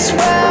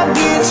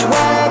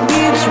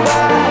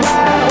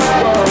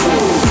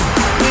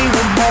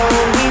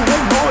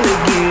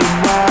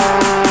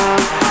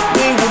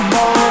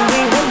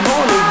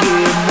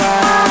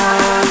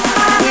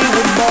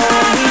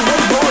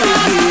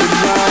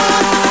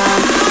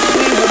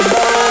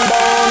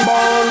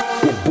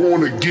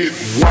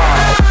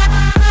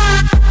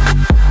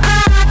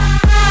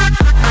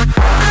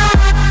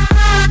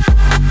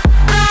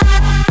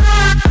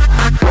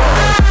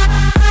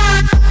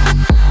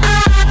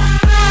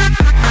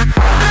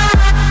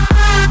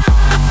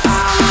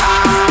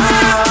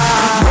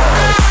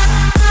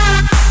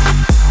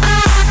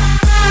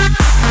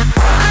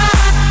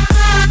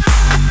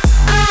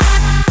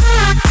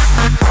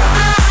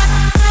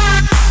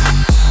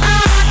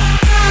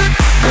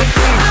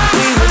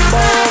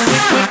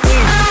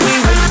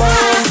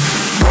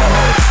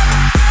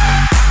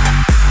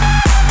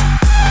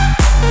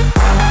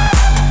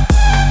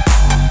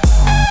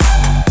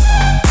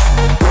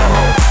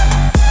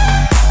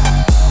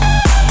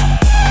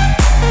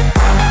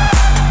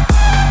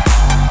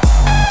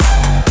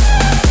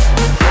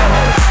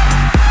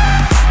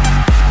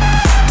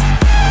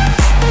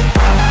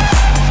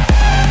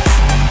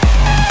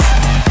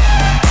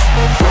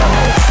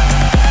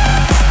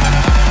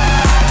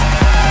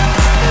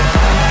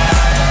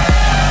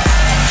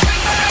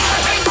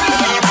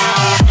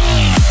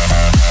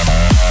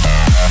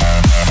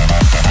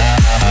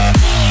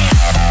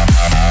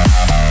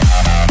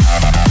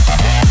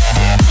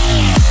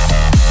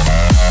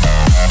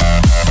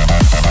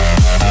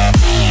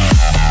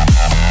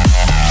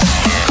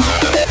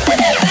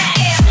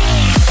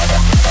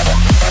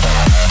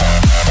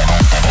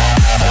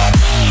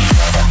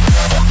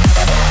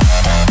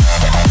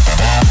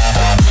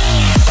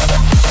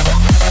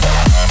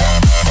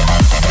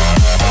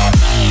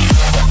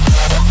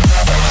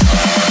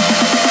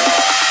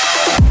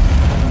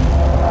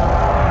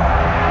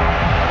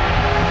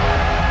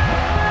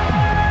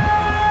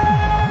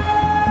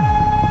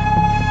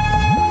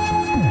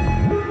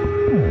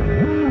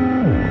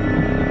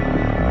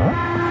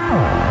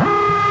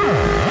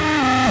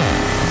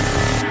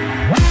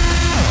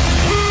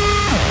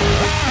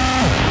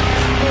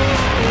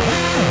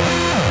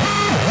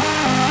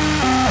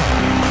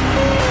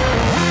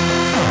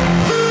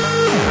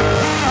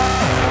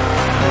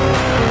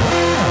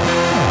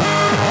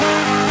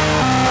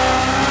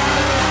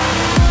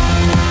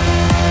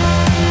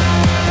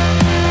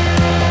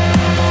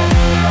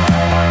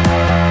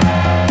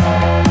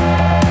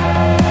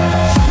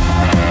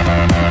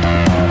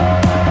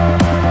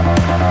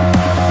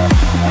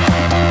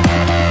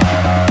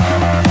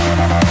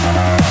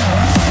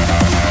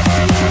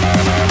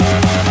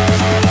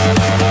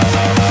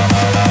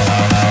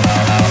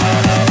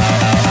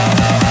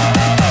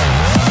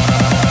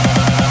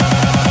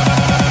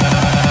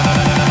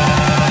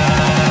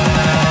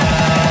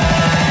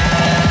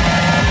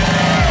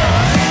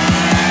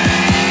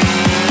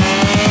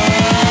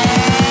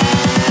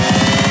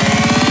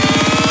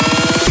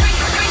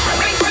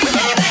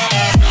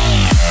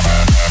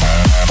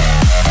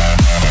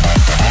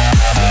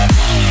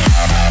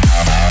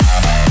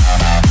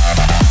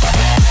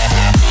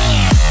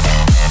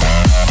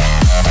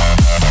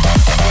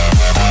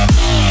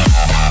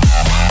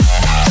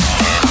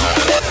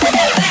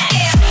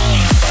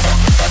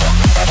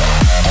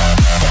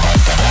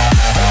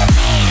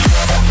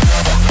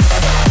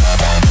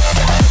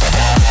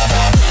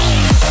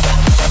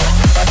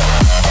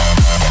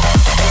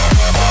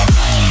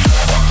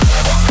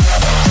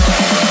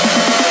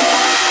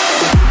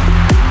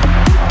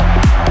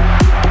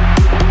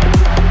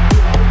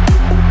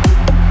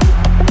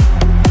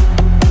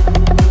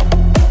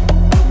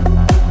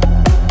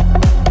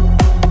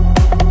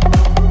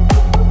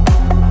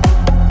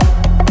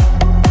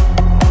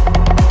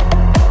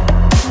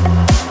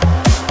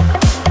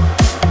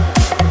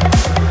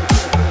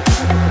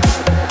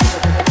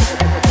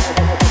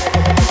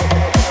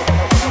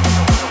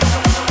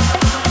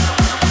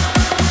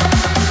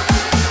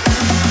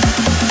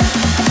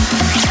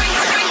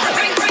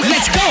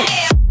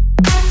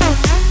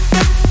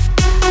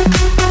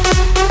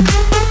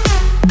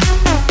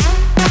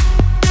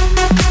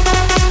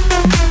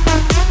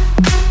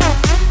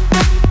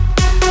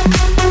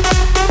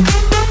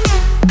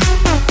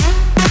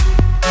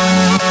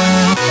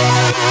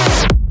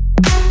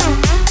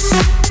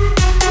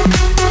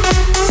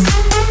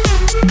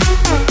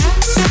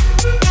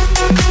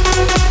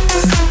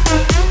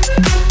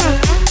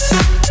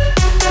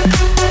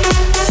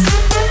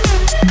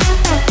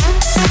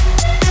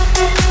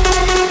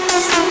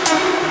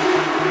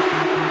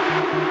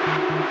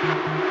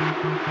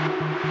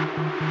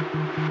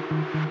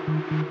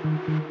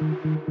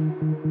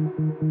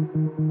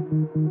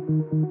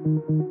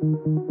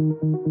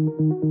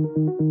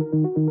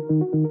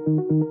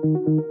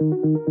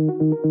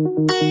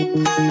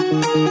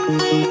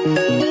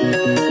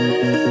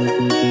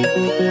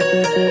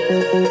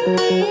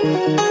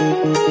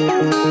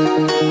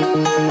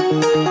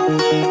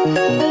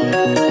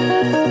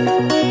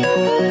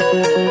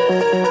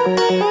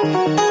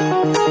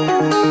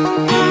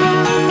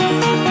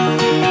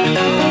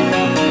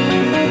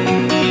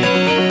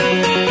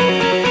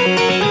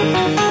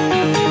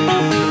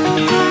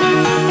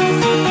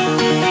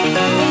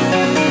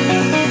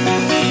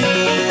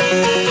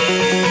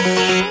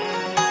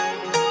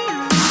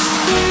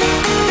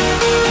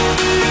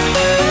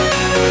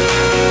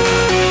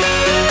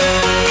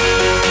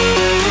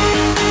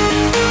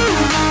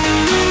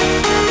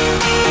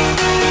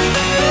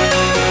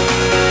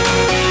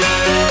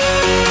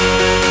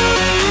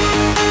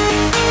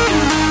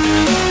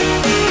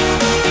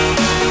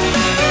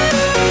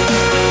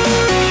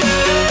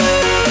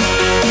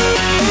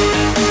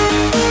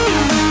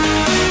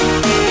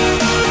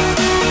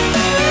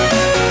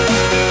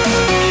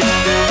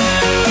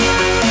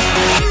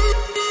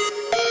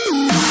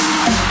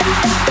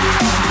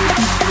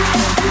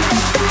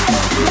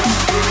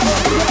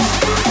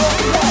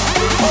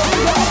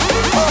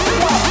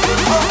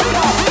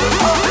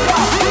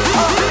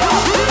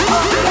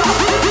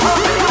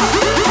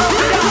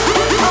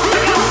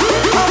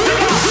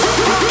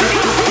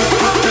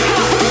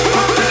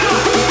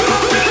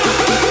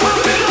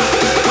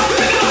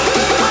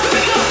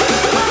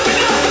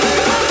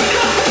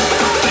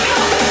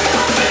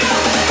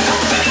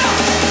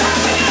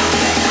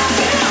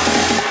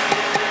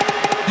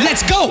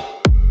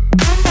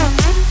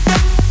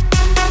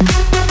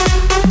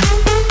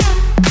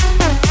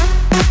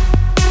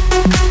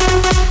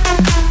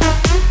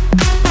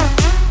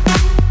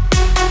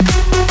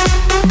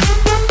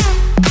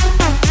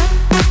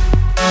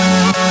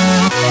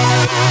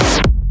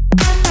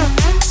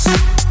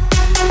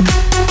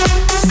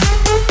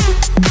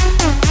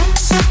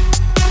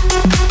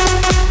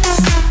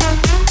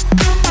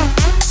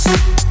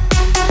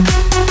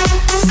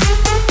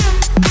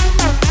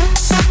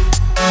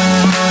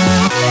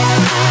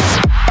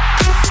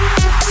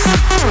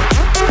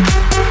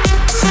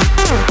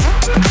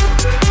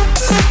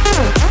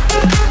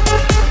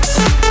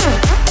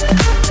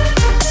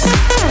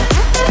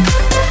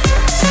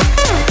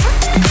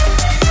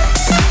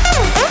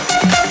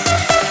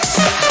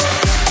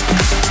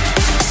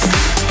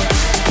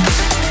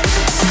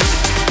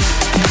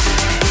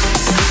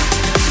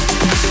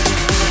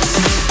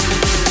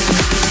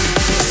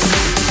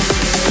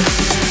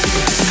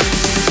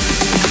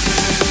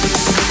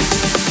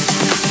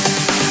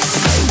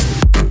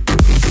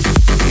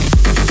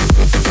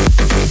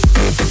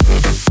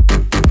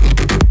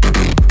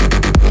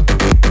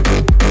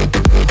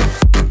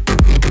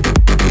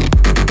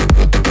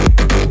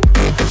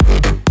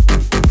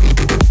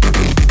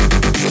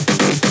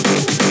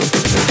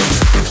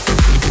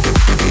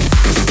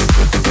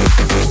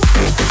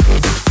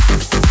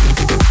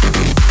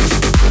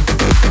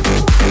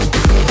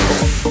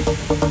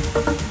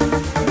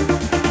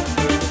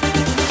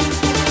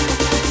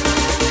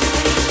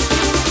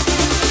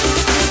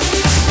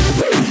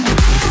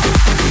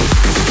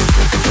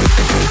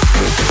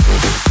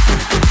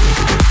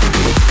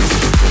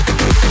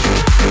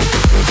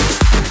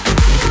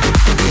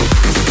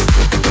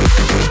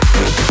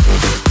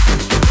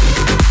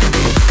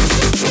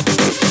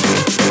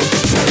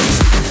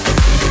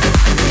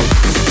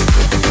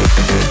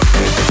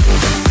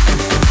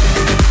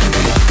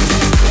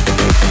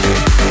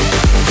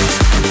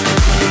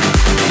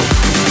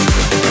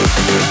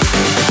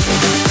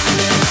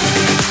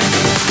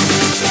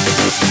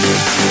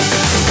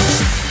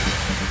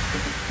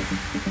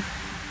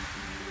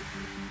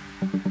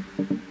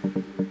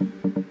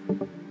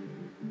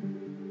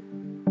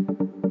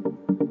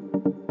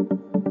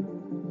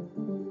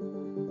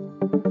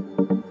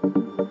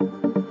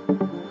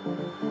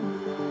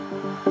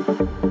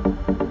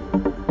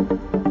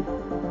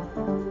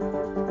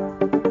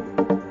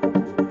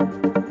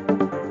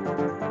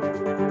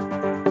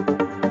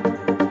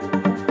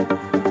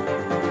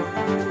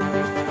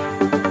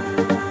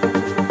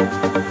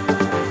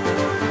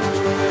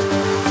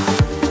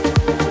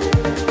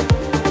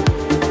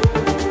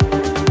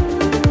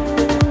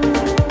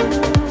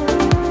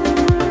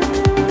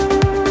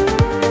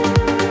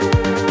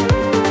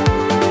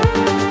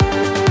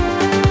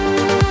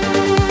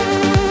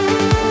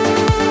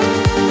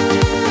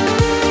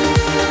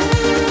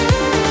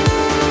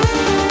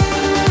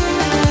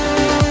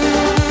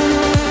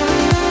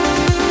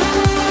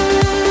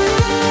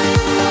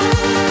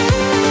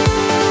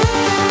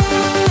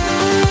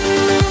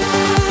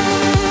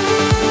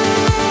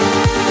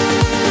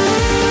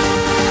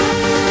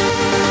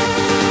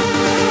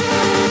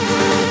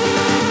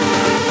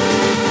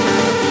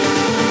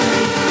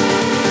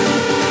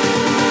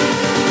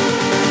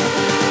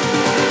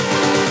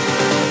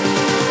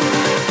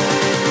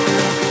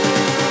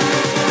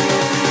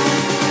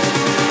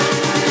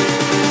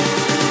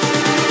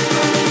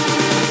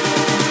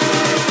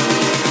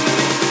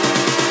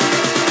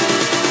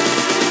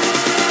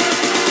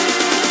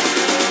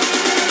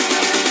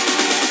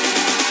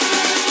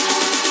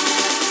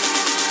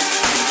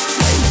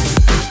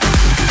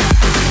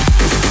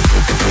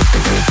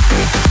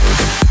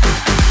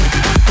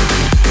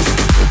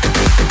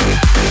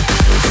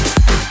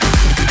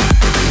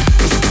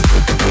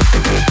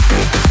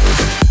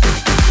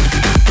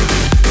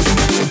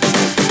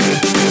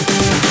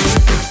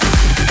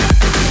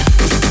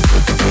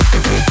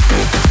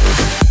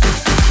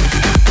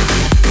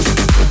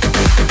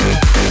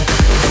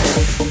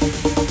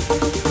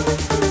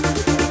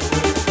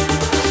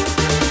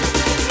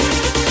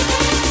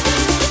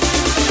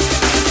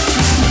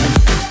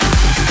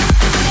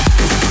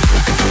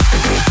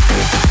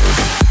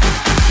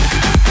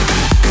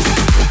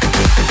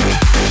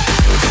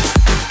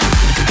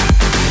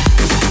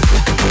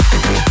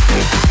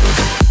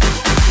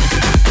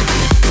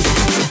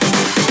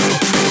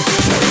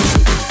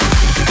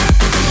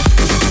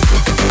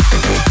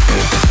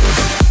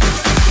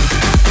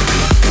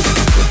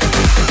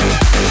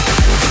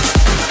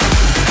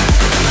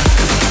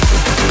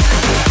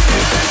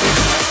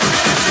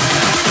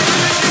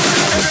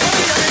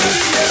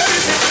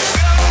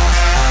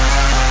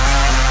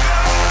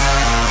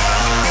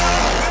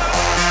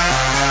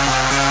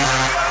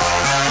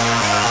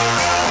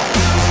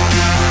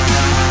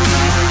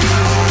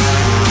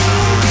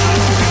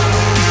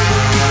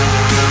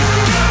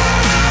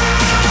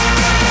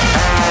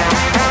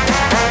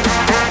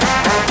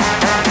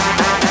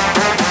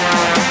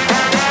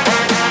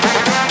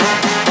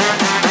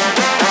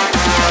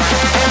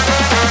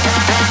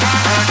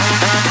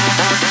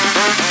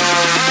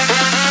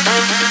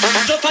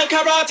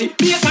 karate,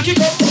 bass and kick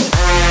up.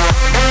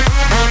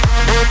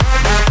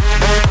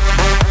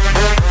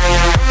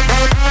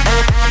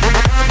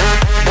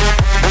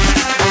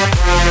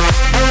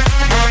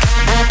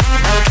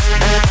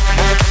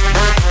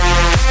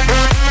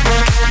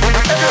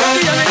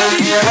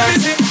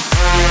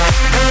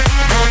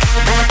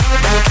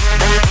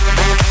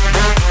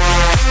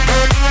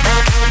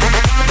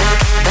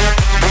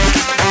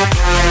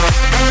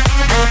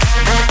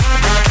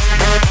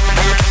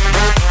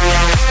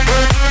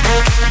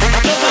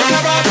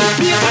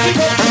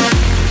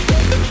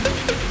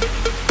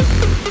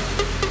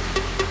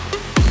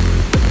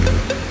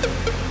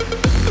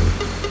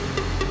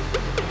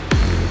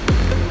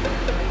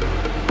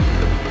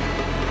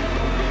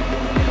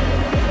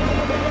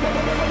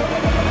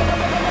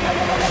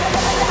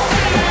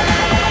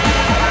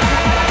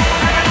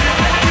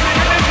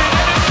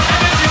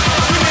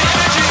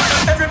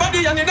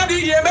 Everybody on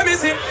the air, let me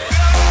sing.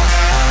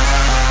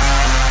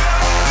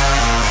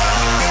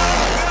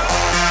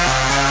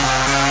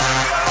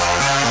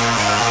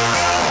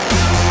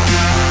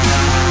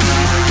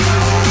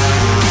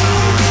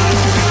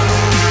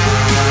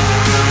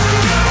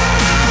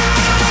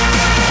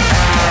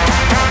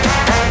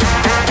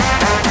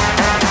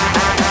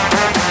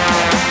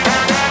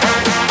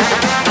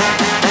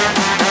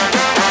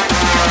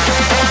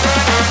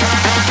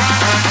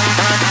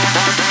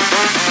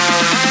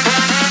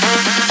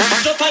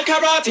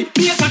 Karate,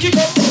 bass and kick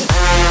up.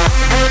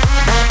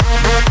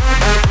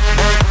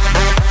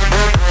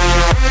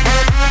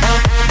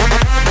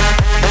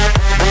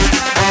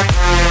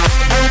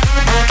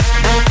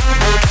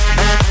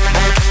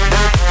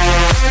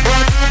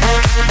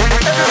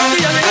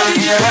 Everybody on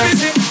the air, let me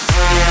sing.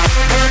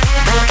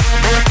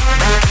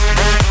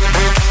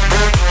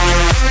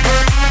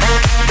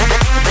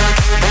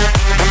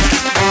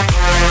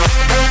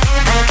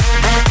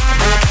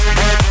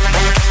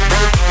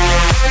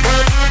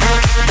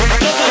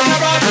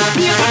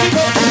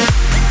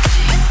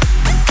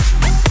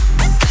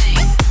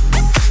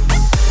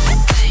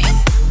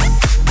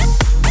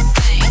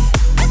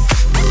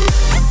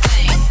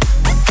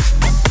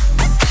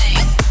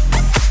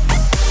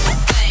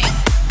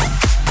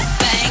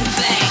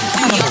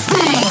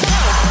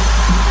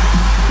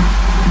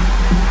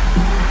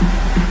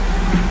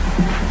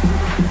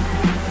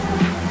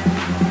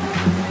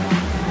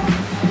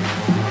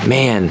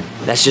 Man,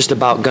 that's just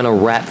about gonna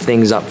wrap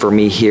things up for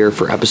me here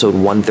for episode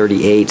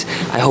 138.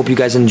 I hope you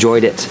guys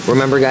enjoyed it.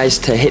 Remember, guys,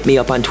 to hit me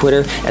up on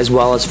Twitter as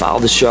well as follow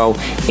the show.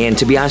 And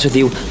to be honest with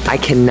you, I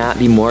cannot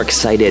be more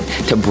excited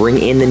to bring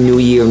in the new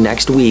year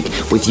next week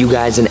with you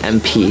guys in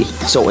MP.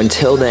 So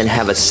until then,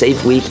 have a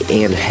safe week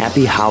and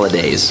happy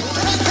holidays.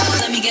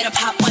 Let me get a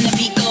pop when the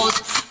beat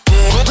goes.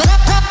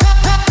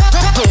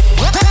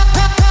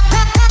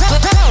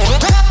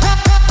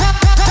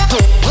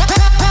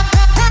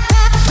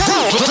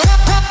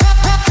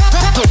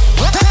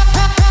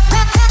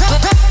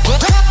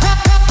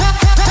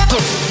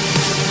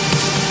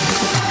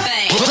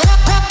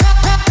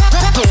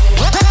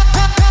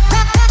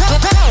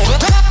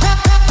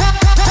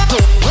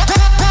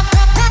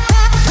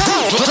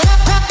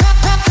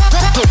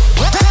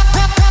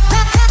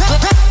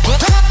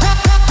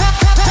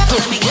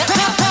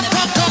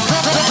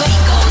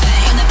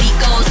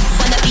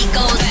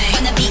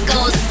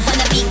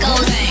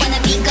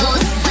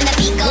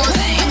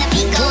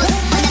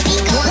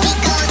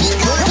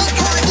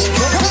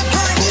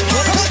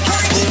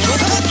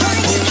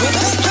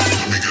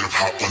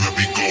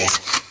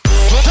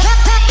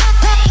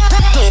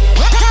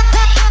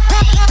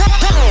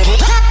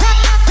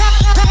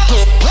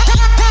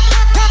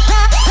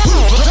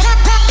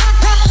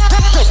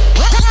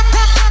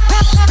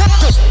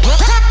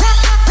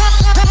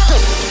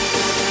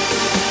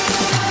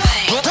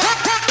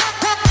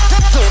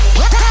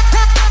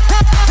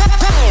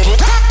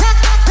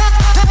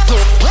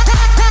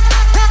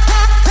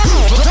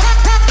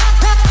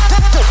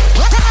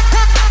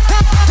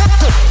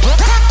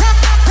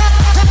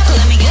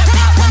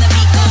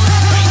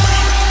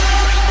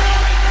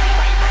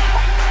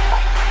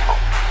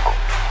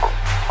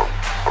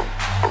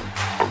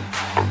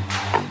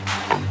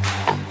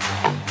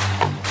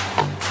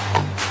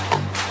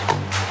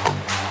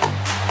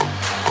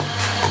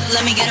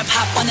 Let me get a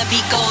pop when the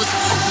beat goes.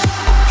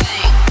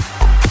 Bang,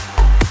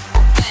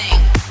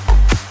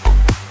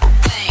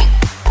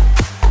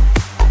 bang,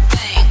 bang,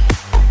 bang,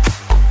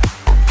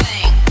 bang,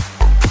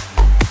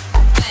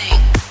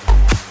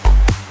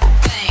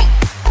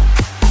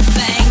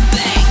 bang,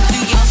 bang,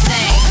 bang,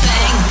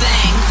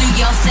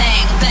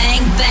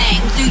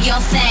 bang, do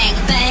your thing,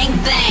 bang,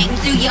 bang,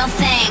 do your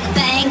thing,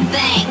 bang,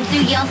 bang, do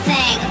your thing, bang, bang, do your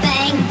thing,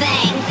 bang,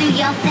 bang, do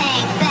your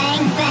thing,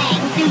 bang,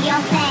 bang, do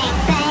your thing,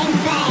 bang,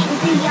 bang,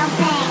 do your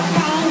thing,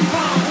 bang,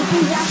 bang,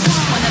 do your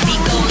thing. When the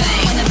beat goes,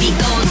 when the beat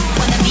goes,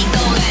 when the beat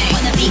goes,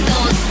 when the beat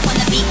goes, when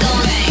the beat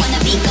goes, when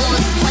the beat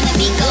goes, when the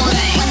beat goes,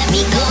 when the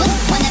beat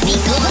goes, when the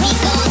beat goes,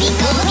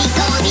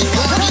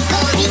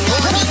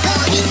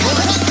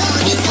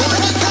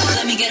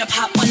 let me get a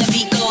pop when the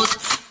beat goes.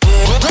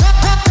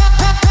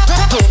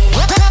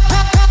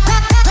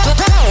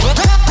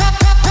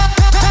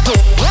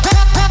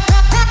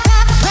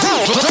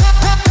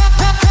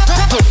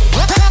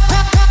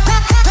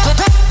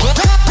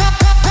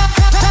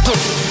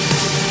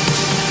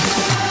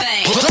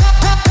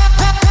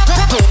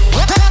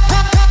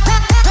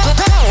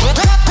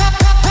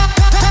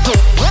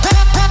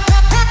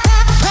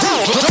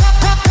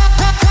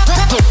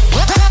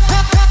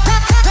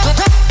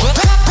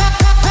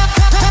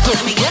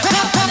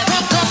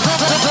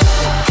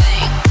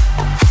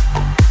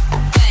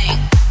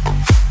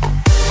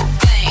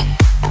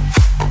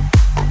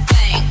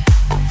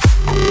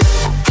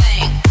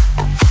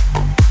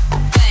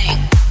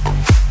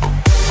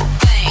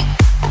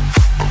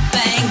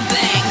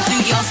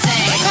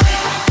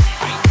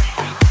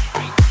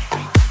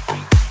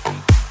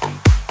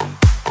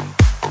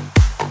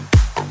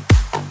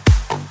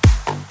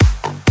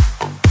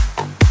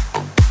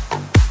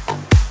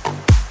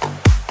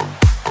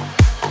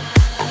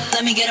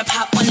 Let me get a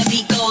pop when the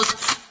beat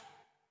goes.